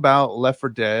cool thing about Left 4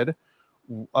 Dead,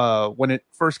 when it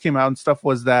first came out and stuff,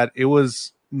 was that it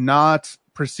was not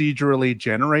procedurally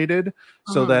generated,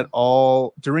 so that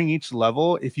during each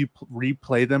level, if you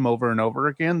replay them over and over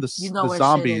again, the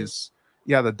zombies,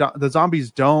 the zombies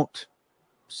don't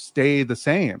stay the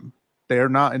same. They're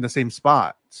not in the same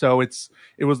spot. So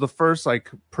it was the first like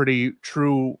pretty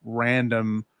true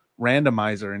randomizer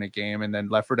in a game, and then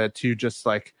Left 4 Dead 2 just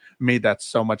like made that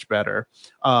so much better.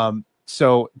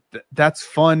 So that's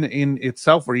fun in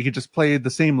itself, where you could just play the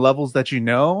same levels that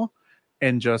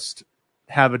and just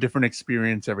have a different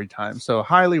experience every time. So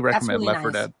highly recommend really Left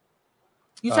 4 nice. Dead.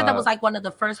 You said that was like one of the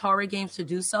first horror games to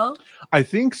do so? I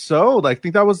think so. Like, I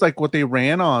think that was like what they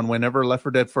ran on whenever Left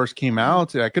 4 Dead first came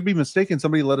out. I could be mistaken.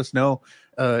 Somebody let us know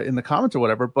in the comments or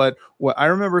whatever. But what I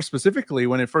remember specifically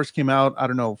when it first came out, I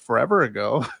don't know, forever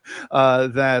ago,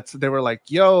 that they were like,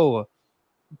 yo,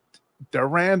 they're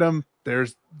random.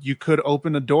 You could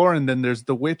open a door and then there's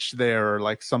the witch there, or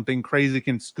like something crazy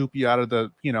can scoop you out of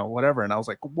the, whatever. And I was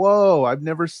like, whoa, I've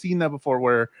never seen that before,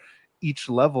 where each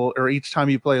level or each time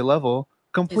you play a level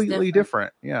completely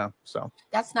different. Yeah, so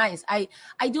that's nice. I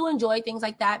do enjoy things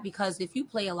like that, because if you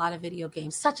play a lot of video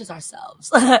games such as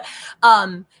ourselves,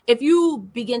 if you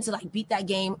begin to like beat that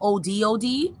game OD,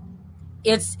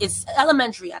 it's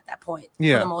elementary at that point for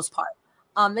the most part.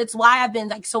 It's why I've been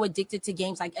like so addicted to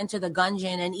games like Enter the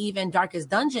Gungeon and even Darkest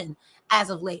Dungeon as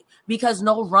of late, because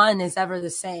no run is ever the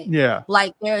same. Yeah.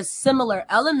 Like there's similar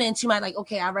elements. You might like,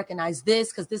 okay, I recognize this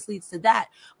because this leads to that,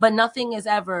 but nothing is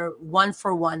ever one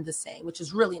for one the same, which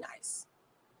is really nice.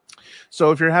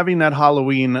 So if you're having that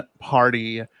Halloween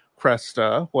party,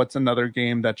 Cresta, what's another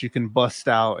game that you can bust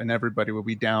out and everybody will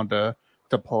be down to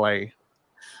play?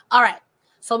 All right.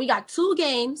 So we got 2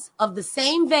 games of the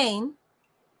same vein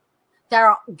that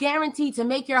are guaranteed to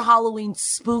make your Halloween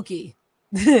spooky.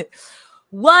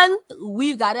 One,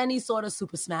 we've got any sort of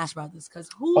Super Smash Brothers, because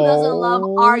who doesn't love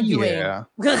arguing? Yeah.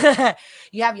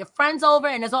 You have your friends over,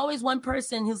 and there's always one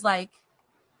person who's like,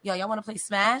 yo, y'all want to play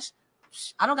Smash?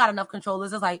 I don't got enough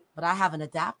controllers. It's like, but I have an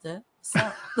adapter. So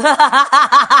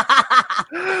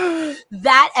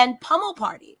that and Pummel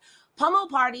Party. Pummel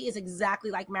Party is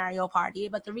exactly like Mario Party,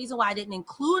 but the reason why I didn't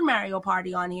include Mario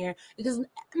Party on here, because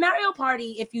Mario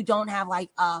Party, if you don't have like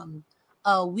a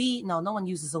Wii, no one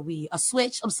uses a Wii, a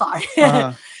Switch, I'm sorry.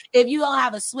 If you don't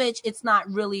have a Switch, it's not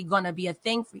really going to be a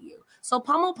thing for you. So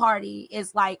Pummel Party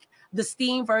is like the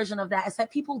Steam version of that,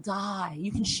 except people die.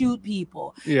 You can shoot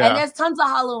people. Yeah. And there's tons of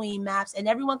Halloween maps, and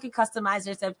everyone can customize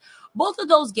themselves. Both of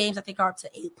those games, I think, are up to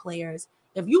 8 players.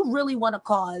 If you really want to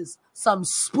cause some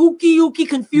spooky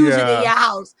confusion in your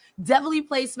house, definitely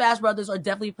play Smash Brothers or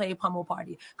definitely play Pummel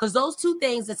Party. Because those 2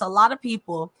 things, it's a lot of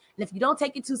people. And if you don't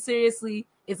take it too seriously,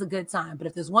 it's a good time. But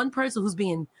if there's one person who's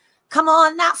being, come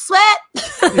on, now sweat,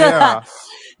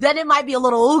 then it might be a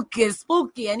little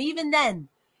spooky. And even then,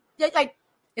 like,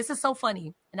 this is so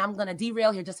funny. And I'm going to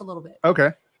derail here just a little bit.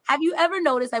 Okay. Have you ever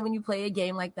noticed that when you play a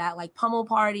game like that, like Pummel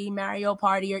Party, Mario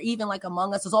Party, or even like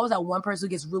Among Us, there's always that one person who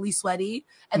gets really sweaty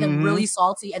and then really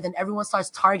salty, and then everyone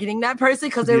starts targeting that person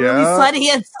because they're really sweaty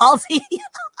and salty?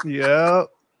 Yeah.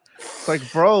 It's like,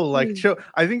 bro, like, chill.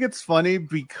 I think it's funny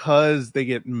because they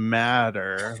get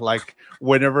madder. Like,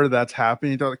 whenever that's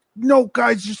happening, they're like, no,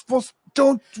 guys, you're supposed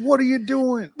to. What are you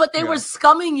doing? But they were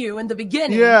scumming you in the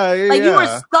beginning. Like you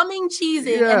were scumming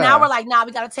cheesing, and now we're like, nah,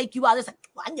 we gotta take you out. It's like,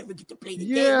 well, I never get to play the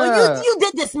game. Well, you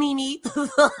did this, Mimi.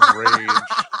 Rage.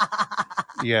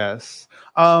 Yes.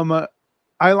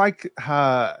 I like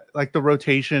the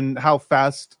rotation, how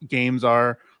fast games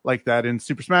are like that in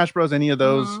Super Smash Bros. Any of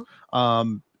those,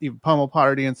 even Pummel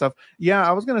Party and stuff. Yeah,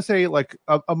 I was gonna say like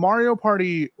a Mario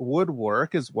Party would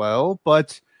work as well,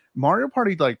 but Mario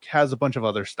Party like has a bunch of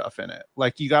other stuff in it.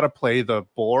 Like you got to play the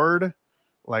board.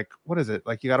 Like what is it?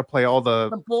 Like you got to play all the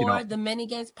board, the mini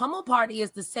games. Pummel Party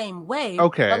is the same way.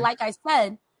 Okay, but like I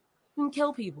said, you can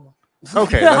kill people.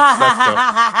 Okay,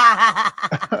 that's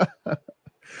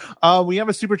dope. We have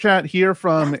a super chat here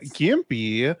from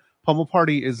Gimpy. Pummel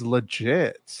Party is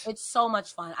legit. It's so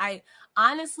much fun.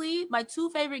 Honestly, my 2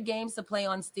 favorite games to play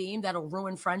on Steam that'll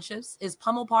ruin friendships is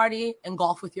Pummel Party and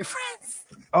Golf with Your Friends.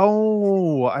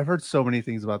 Oh, I've heard so many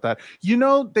things about that.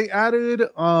 They added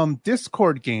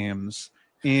Discord games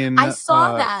in I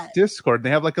saw that Discord.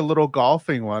 They have like a little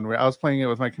golfing one where I was playing it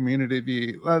with my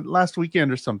community last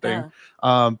weekend or something.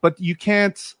 But you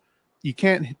can't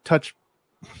touch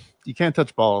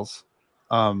balls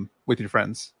with your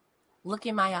friends. Look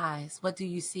in my eyes. What do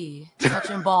you see?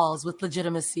 Touching balls with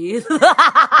legitimacy.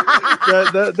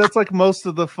 That's like most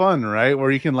of the fun, right? Where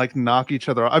you can like knock each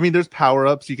other off. I mean, there's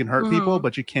power-ups. You can hurt people,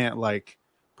 but you can't like...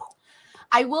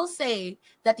 I will say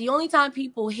that the only time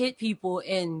people hit people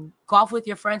in Golf with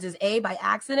Your Friends is A, by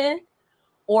accident,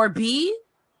 or B,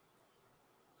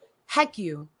 heck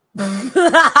you.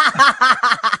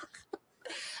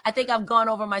 I think I've gone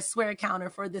over my swear counter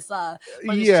for this. For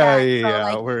this chat.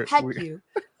 So, heck you.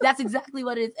 That's exactly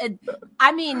what it is. And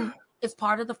I mean, it's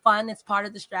part of the fun. It's part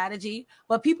of the strategy.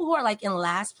 But people who are like in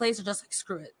last place are just like,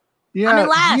 screw it. Yeah, I'm in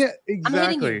last. Yeah,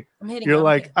 exactly. I'm hitting You're you.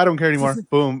 like, I don't care anymore.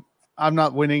 Boom. I'm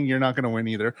not winning. You're not going to win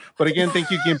either. But again,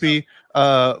 thank you, Gimpy,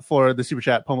 for the super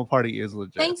chat. Pummel Party is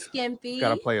legit. Thanks, Gimpy. Got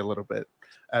to play a little bit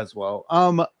as well.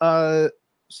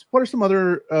 what are some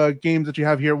other games that you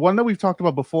have here? One that we've talked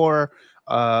about before,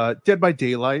 Dead by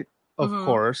Daylight, of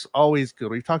course, always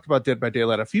good. We've talked about Dead by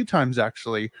Daylight a few times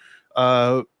actually,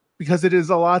 because it is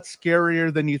a lot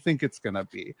scarier than you think it's gonna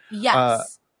be.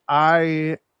 Yes.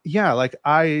 I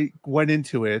went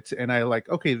into it and I like,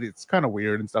 okay, it's kind of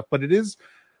weird and stuff, but it is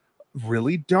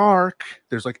really dark.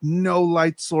 There's like no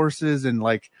light sources, and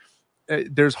like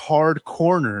there's hard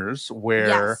corners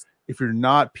where if you're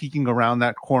not peeking around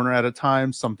that corner at a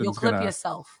time, something's you'll clip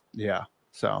yourself. Yeah.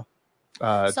 So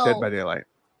Dead by Daylight.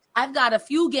 I've got a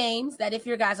few games that if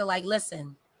your guys are like,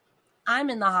 listen, I'm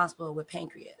in the hospital with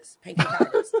pancreatitis,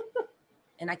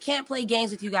 and I can't play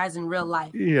games with you guys in real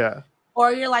life. Yeah.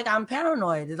 Or you're like, I'm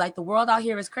paranoid. It's like the world out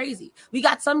here is crazy. We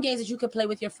got some games that you could play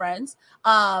with your friends.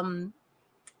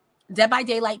 Dead by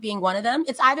Daylight being one of them.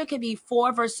 It's either could be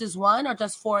 4 versus 1 or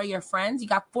just 4 of your friends. You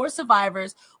got 4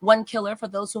 survivors, 1 killer for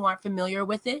those who aren't familiar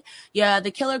with it. Yeah,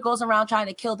 the killer goes around trying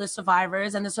to kill the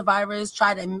survivors, and the survivors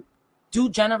try to do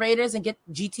generators and get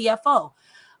GTFO.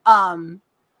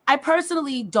 I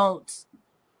personally don't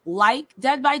like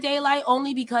Dead by Daylight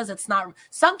only because it's not.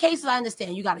 Some cases I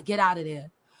understand you got to get out of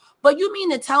there. But you mean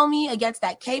to tell me against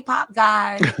that K-pop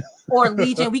guy or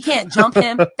Legion, we can't jump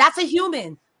him? That's a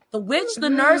human. The witch, the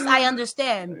nurse, I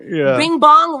understand. Yeah. Bing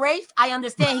Bong Rafe, I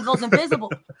understand. He goes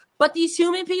invisible. But these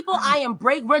human people,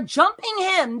 we're jumping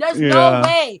him. There's no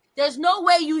way. There's no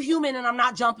way you human and I'm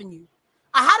not jumping you.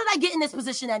 How did I get in this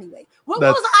position anyway? What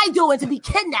was I doing to be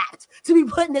kidnapped, to be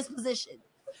put in this position?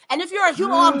 And if you're a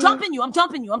human, I'm jumping you.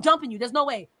 There's no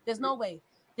way.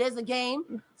 There's a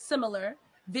game similar,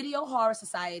 Video Horror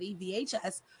Society,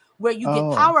 VHS, where you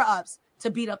get power-ups to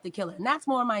beat up the killer. And that's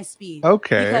more my speed.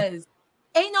 Okay. Because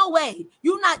ain't no way.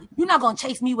 You're not gonna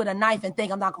chase me with a knife and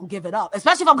think I'm not gonna give it up.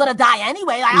 Especially if I'm gonna die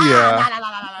anyway.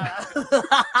 Like,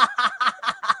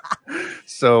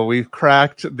 So we've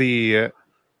cracked the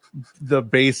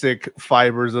basic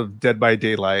fibers of Dead by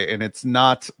Daylight, and it's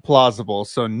not plausible,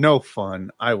 so no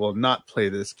fun. I will not play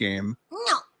this game.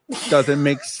 No. Doesn't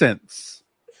make sense.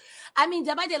 I mean,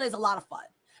 Dead by Daylight is a lot of fun.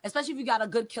 Especially if you got a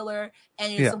good killer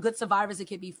and some good survivors, it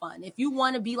could be fun. If you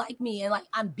want to be like me and like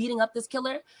I'm beating up this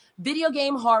killer, Video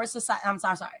Horror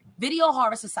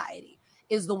Society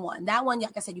is the one. That one,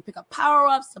 like I said, you pick up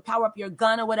power-ups to power up your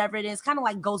gun or whatever it is, kind of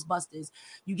like Ghostbusters.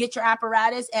 You get your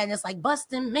apparatus and it's like,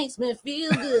 busting makes me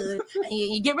feel good. And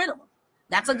you get rid of them.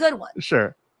 That's a good one.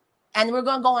 Sure. And we're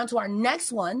going to go on to our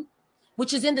next one,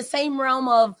 which is in the same realm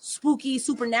of spooky,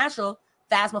 supernatural,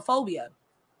 Phasmophobia.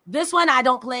 This one I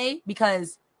don't play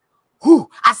because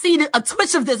I seen a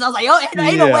twitch of this. I was like,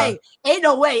 ain't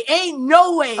no way.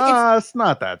 It's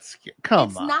not that scary. Come on.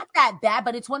 It's not that bad,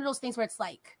 but it's one of those things where it's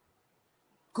like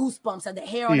goosebumps and the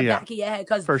hair on the back of your head.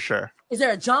 Because for sure. Is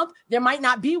there a jump? There might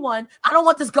not be one. I don't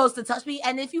want this ghost to touch me.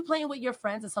 And if you're playing with your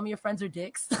friends and some of your friends are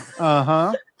dicks.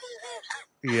 Uh-huh.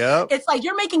 Yep. It's like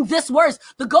you're making this worse.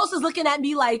 The ghost is looking at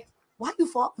me like, why you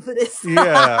falling for this?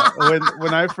 Yeah.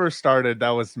 When I first started, that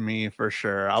was me for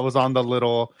sure. I was on the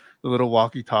little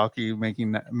walkie-talkie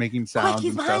making sounds. Quick,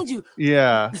 he's behind you.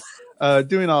 Yeah.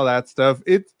 Doing all that stuff.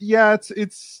 It's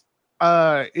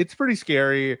pretty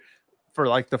scary for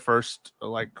like the first,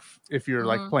 like if you're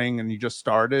like playing and you just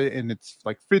started and it's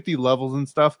like 50 levels and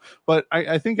stuff. But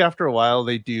I think after a while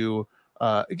they do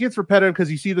it gets repetitive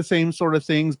because you see the same sort of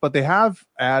things, but they have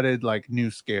added like new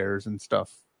scares and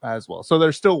stuff as well. So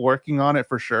they're still working on it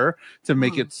for sure to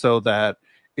make it so that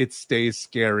it stays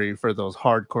scary for those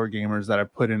hardcore gamers that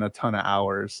have put in a ton of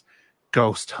hours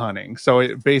ghost hunting.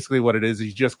 So basically what it is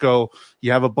you just go,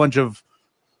 you have a bunch of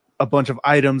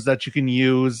items that you can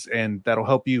use and that'll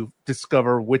help you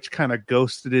discover which kind of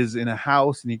ghost it is in a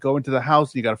house, and you go into the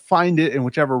house and you got to find it in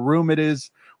whichever room it is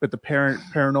with the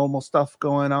paranormal stuff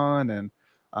going on. And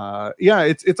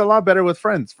it's a lot better with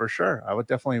friends for sure. I would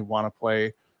definitely want to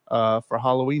play for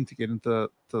Halloween to get into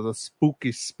the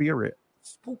spooky spirit.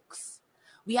 Spooks.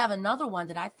 We have another one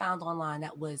that I found online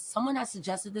that was someone that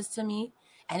suggested this to me,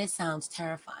 and it sounds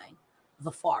terrifying.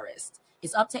 The Forest.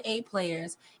 It's up to 8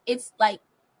 players. It's like,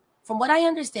 from what I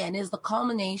understand, is the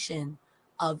culmination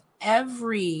of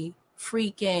every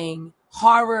freaking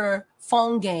horror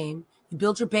phone game. You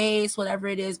build your base, whatever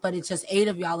it is, but it's just 8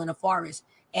 of y'all in a forest,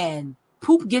 and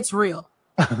poop gets real.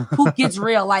 Poop gets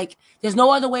real. Like, there's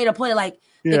no other way to put it. Like,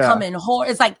 they come in horror.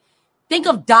 It's like, think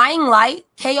of Dying Light,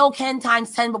 KO10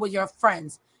 times 10, but with your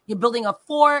friends. You're building a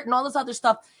fort and all this other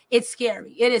stuff. It's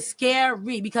scary. It is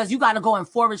scary because you got to go and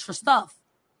forage for stuff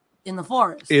in the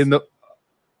forest.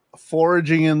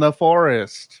 Foraging in the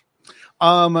forest.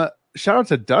 Shout out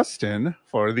to Dustin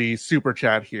for the super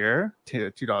chat here.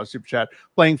 $2 super chat.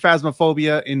 Playing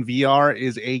Phasmophobia in VR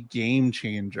is a game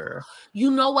changer.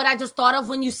 You know what I just thought of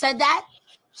when you said that?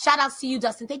 Shout outs to you,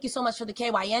 Dustin. Thank you so much for the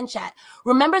KYN chat.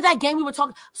 Remember that game we were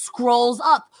talking? Scrolls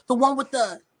Up, the one with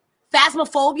the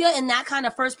phasmophobia in that kind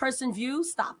of first person view.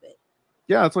 Stop it.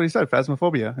 Yeah, that's what he said.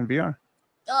 Phasmophobia in VR.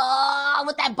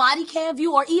 With that body cam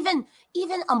view, or even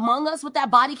Among Us with that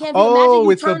body cam view. Oh, Imagine you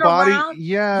with turn the body. around.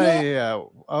 Yeah.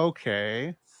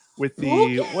 Okay. With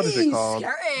the what is it called?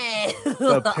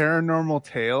 The Paranormal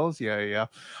Tales. Yeah.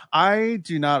 I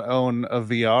do not own a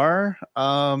VR.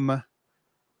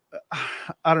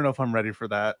 I don't know if I'm ready for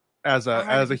that as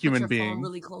a human being.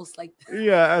 Really close, like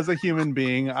yeah, as a human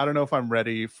being, I don't know if I'm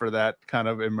ready for that kind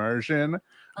of immersion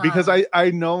because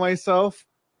I know myself,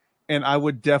 and I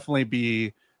would definitely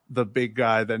be the big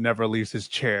guy that never leaves his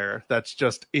chair. That's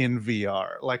just in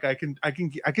VR. Like I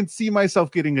can see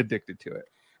myself getting addicted to it.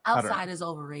 Outside is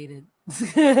overrated.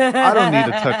 I don't need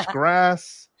to touch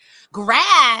grass.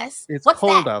 Grass. It's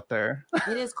cold out there.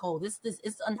 It is cold. It's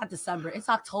not December. It's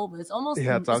October. It's almost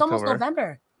October. Almost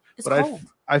November. It's cold.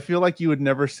 I feel like you would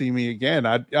never see me again.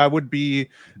 I would be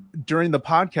during the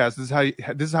podcast. This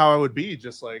is how I would be.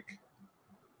 Just like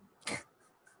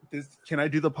this. Can I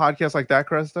do the podcast like that,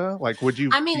 Cresta? Like, would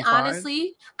you? I mean,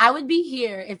 honestly, I would be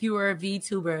here if you were a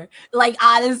VTuber. Like,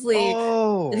 honestly.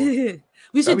 Oh.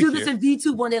 We should do this in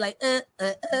VTube one day, like, and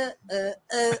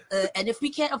if we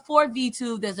can't afford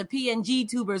VTube, there's a PNG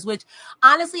tubers, which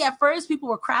honestly, at first people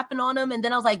were crapping on them. And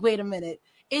then I was like, wait a minute.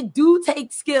 It do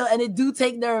take skill and it do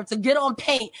take nerve to get on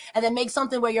paint and then make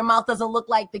something where your mouth doesn't look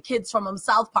like the kids from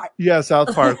South Park. Yeah,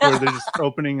 South Park, where they're just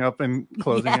opening up and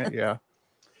closing it. Yeah.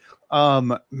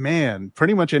 Man,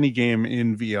 pretty much any game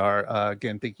in VR.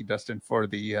 Again, thank you, Dustin, for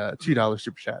the $2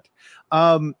 super chat.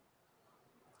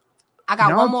 I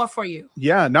got one more for you.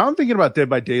 Yeah, now I'm thinking about Dead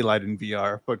by Daylight in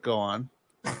VR, but go on.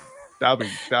 That'll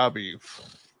be.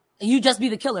 You just be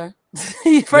the killer.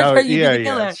 Be the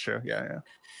killer. That's true. Yeah.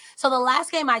 So the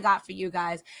last game I got for you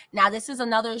guys. Now this is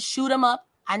another shoot 'em up.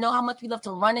 I know how much we love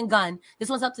to run and gun. This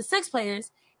one's up to 6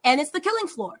 players, and it's the Killing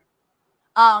Floor.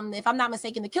 If I'm not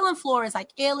mistaken, the Killing Floor is like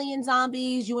alien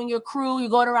zombies. You and your crew, you're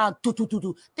going around. Think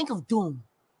of Doom.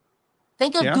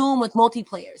 Think of Doom with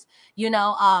multiplayers. You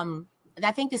know.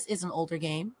 I think this is an older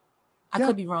game. I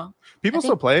could be wrong. People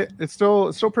still play it. It's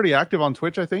still pretty active on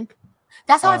Twitch, I think.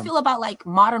 That's how I feel about like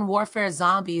Modern Warfare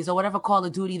Zombies or whatever Call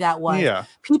of Duty that was. Yeah.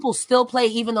 People still play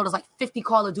even though there's like 50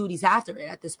 Call of Duties after it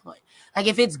at this point. Like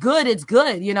if it's good, it's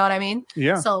good. You know what I mean?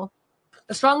 Yeah. So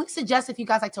I strongly suggest if you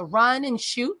guys like to run and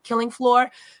shoot, Killing Floor.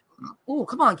 Ooh,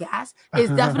 come on, Gas. Is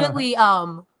definitely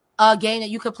a game that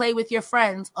you could play with your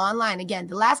friends online. Again,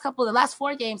 the last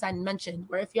 4 games I mentioned,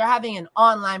 where if you're having an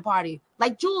online party,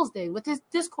 like Jules did with his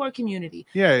Discord community,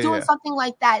 doing something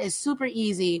like that is super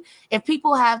easy. If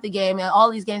people have the game, and all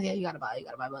these games, you gotta buy.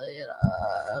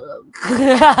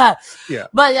 Yeah.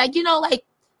 But like, you know, like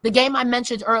the game I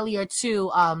mentioned earlier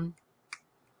too,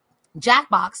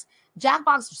 Jackbox.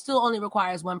 Jackbox still only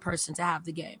requires one person to have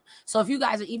the game. So if you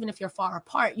guys are, even if you're far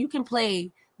apart, you can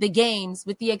play the games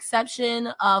with the exception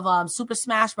of Super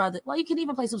Smash Brothers. Well, you can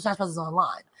even play Super Smash Brothers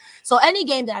online. So any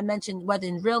game that I mentioned, whether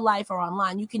in real life or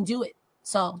online, you can do it.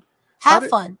 So have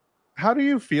fun. How do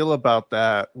you feel about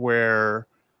that where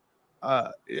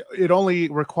it only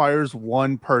requires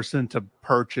one person to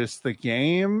purchase the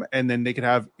game and then they can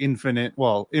have infinite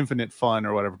fun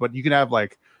or whatever, but you can have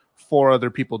like 4 other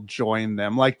people join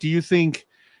them? Like, do you think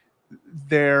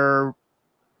the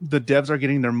devs are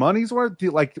getting their money's worth?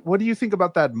 What do you think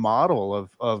about that model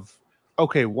of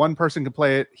okay, one person can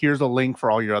play it, here's a link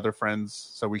for all your other friends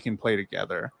so we can play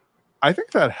together? I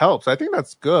think that helps. I think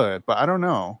that's good, but I don't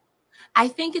know. I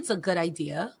think it's a good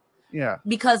idea. Yeah.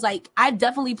 Because like I've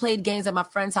definitely played games at my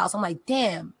friend's house. I'm like,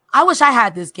 damn, I wish I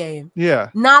had this game.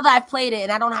 Yeah. Now that I've played it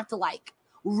and I don't have to like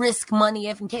risk money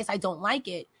if in case I don't like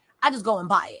it, I just go and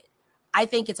buy it. I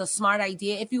think it's a smart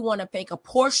idea if you want to make a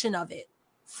portion of it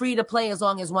free to play as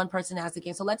long as one person has the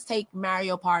game. So let's take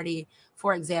Mario Party,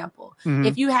 for example. Mm-hmm.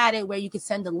 If you had it where you could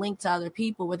send a link to other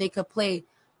people where they could play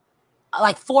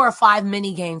like 4 or 5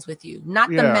 mini games with you, not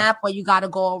the map where you got to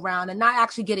go around and not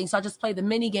actually getting. So I just play the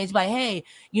mini games like, hey,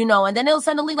 you know, and then they'll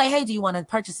send a link like, hey, do you want to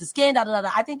purchase the skin?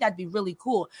 I think that'd be really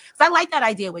cool. Because I like that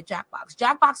idea with Jackbox.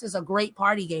 Jackbox is a great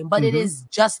party game, but it is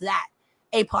just that.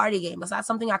 A party game. It's not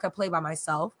something I could play by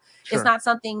myself. Sure. It's not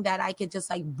something that I could just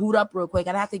like boot up real quick.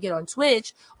 I'd have to get on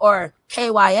Twitch or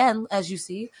KYN, as you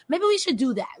see. Maybe we should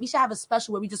do that. We should have a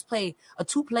special where we just play a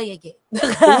 2-player game.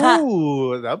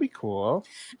 Ooh, that'd be cool.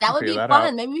 That would be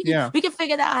fun. Maybe we can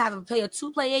figure that out. Have to play a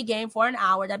 2-player game for an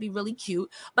hour. That'd be really cute.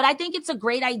 But I think it's a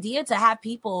great idea to have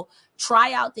people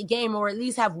try out the game or at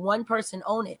least have one person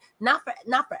own it. Not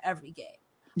for every game.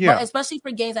 Yeah. But especially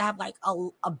for games that have like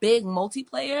a big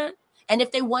multiplayer. And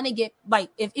if they want to get, like,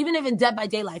 even if in Dead by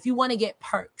Daylight, if you want to get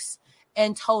perks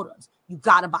and totems, you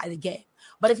got to buy the game.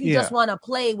 But if you just want to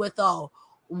play with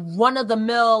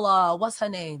run-of-the-mill, what's her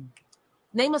name?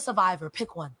 Name a survivor.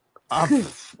 Pick one.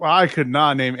 Well, I could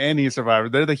not name any survivor.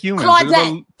 They're the humans.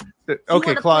 Claudette.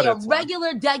 Okay, Claudette. A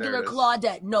regular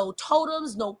Claudette. No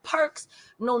totems, no perks,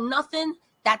 no nothing.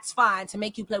 That's fine to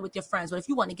make you play with your friends. But if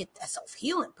you want to get that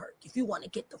self-healing perk, if you want to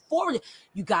get the forward,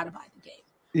 you got to buy the game.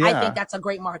 Yeah. I think that's a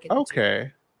great market.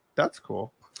 Okay. That's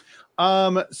cool.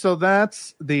 So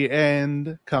that's the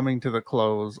end, coming to the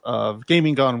close of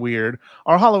Gaming Gone Weird,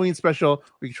 our Halloween special.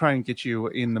 We can try and get you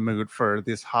in the mood for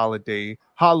this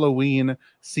Halloween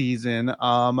season.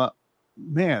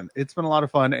 Man, it's been a lot of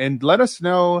fun, and let us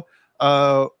know,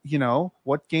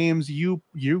 what games you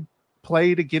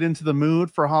play to get into the mood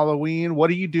for Halloween.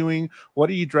 What are you doing? What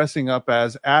are you dressing up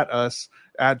as? At us,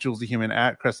 at Jules the Human,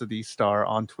 at Cresta D Star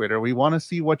on Twitter. We want to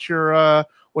see what you're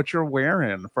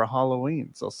wearing for Halloween.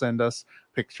 So send us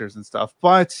pictures and stuff.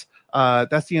 But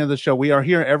that's the end of the show. We are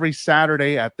here every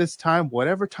Saturday at this time,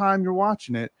 whatever time you're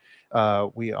watching it.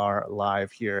 We are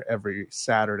live here every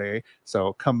Saturday.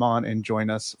 So come on and join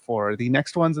us for the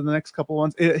next ones and the next couple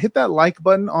ones. Hit that like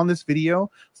button on this video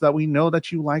so that we know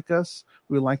that you like us.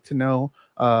 We would like to know,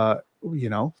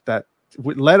 that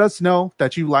let us know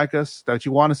that you like us, that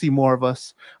you want to see more of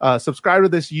us. Subscribe to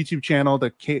this YouTube channel.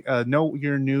 The Know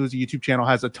Your News YouTube channel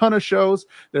has a ton of shows.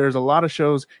 There's a lot of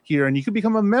shows here, and you can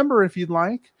become a member if you'd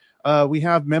like. We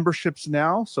have memberships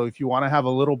now, so if you want to have a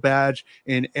little badge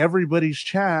in everybody's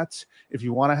chats, if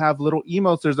you want to have little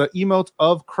emotes, there's an emote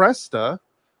of Cresta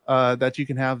that you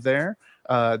can have there,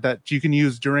 that you can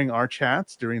use during our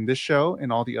chats, during this show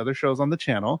and all the other shows on the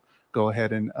channel. Go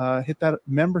ahead and hit that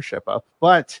membership up.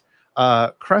 But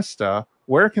Cresta,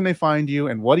 where can they find you,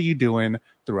 and what are you doing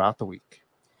throughout the week?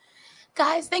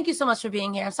 Guys, thank you so much for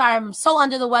being here. I'm sorry I'm so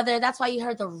under the weather. That's why you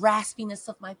heard the raspiness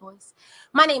of my voice.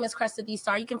 My name is Cresta D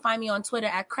Star. You can find me on Twitter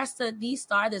at Cresta D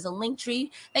Star. There's a link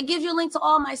tree that gives you a link to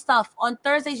all my stuff. On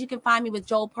Thursdays, you can find me with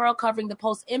Joel Pearl covering the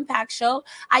Post Impact show.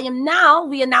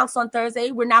 We announced on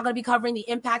Thursday, we're now going to be covering the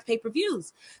Impact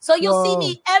pay-per-views. So you'll see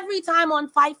me every time on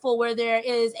Fightful where there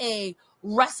is a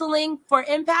wrestling for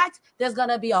Impact. There's going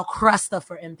to be a Cresta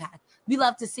for Impact. We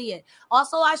love to see it.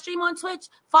 Also, I stream on Twitch.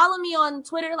 Follow me on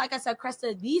Twitter. Like I said,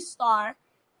 Cresta the Star.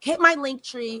 Hit my link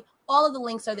tree. All of the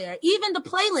links are there. Even the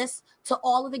playlist to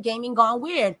all of the Gaming Gone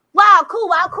Weird. Wow, cool.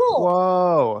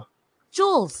 Whoa.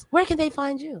 Jules, where can they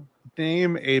find you?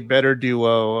 Name a better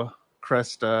duo,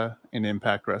 Cresta and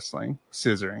Impact Wrestling.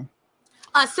 Scissoring.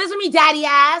 Scissor me, daddy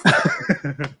ass.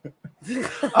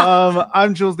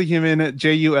 I'm Jules the Human,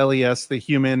 Jules the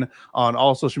Human on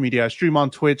all social media. I stream on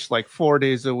Twitch like 4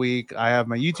 days a week. I have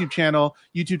my YouTube channel,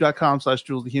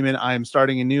 youtube.com/Jules the Human. I am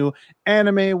starting a new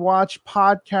Anime Watch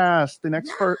podcast. The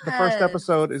first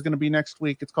episode is going to be next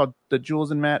week. It's called the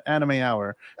Jules and Matt Anime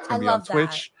Hour. It's going to be on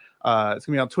Twitch. It's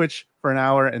going to be on Twitch for an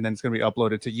hour, and then it's going to be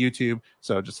uploaded to YouTube.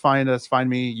 So just find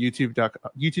me,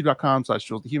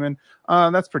 youtube.com/Jules the Human.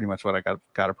 That's pretty much what I got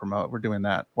to promote. We're doing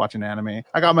that, watching anime.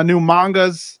 I got my new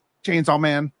mangas, Chainsaw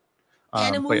Man.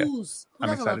 Animals. I'm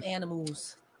excited. Love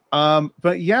animals.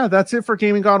 But yeah, that's it for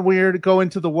Gaming Gone Weird. Go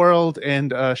into the world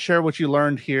and share what you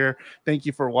learned here. Thank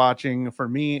you for watching. For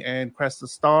me and Cresta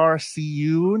Star, see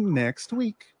you next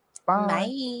week. Bye.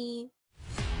 Bye.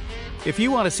 If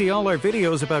you want to see all our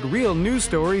videos about real news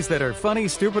stories that are funny,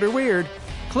 stupid, or weird,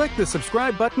 click the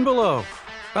subscribe button below.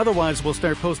 Otherwise, we'll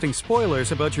start posting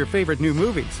spoilers about your favorite new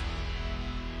movies.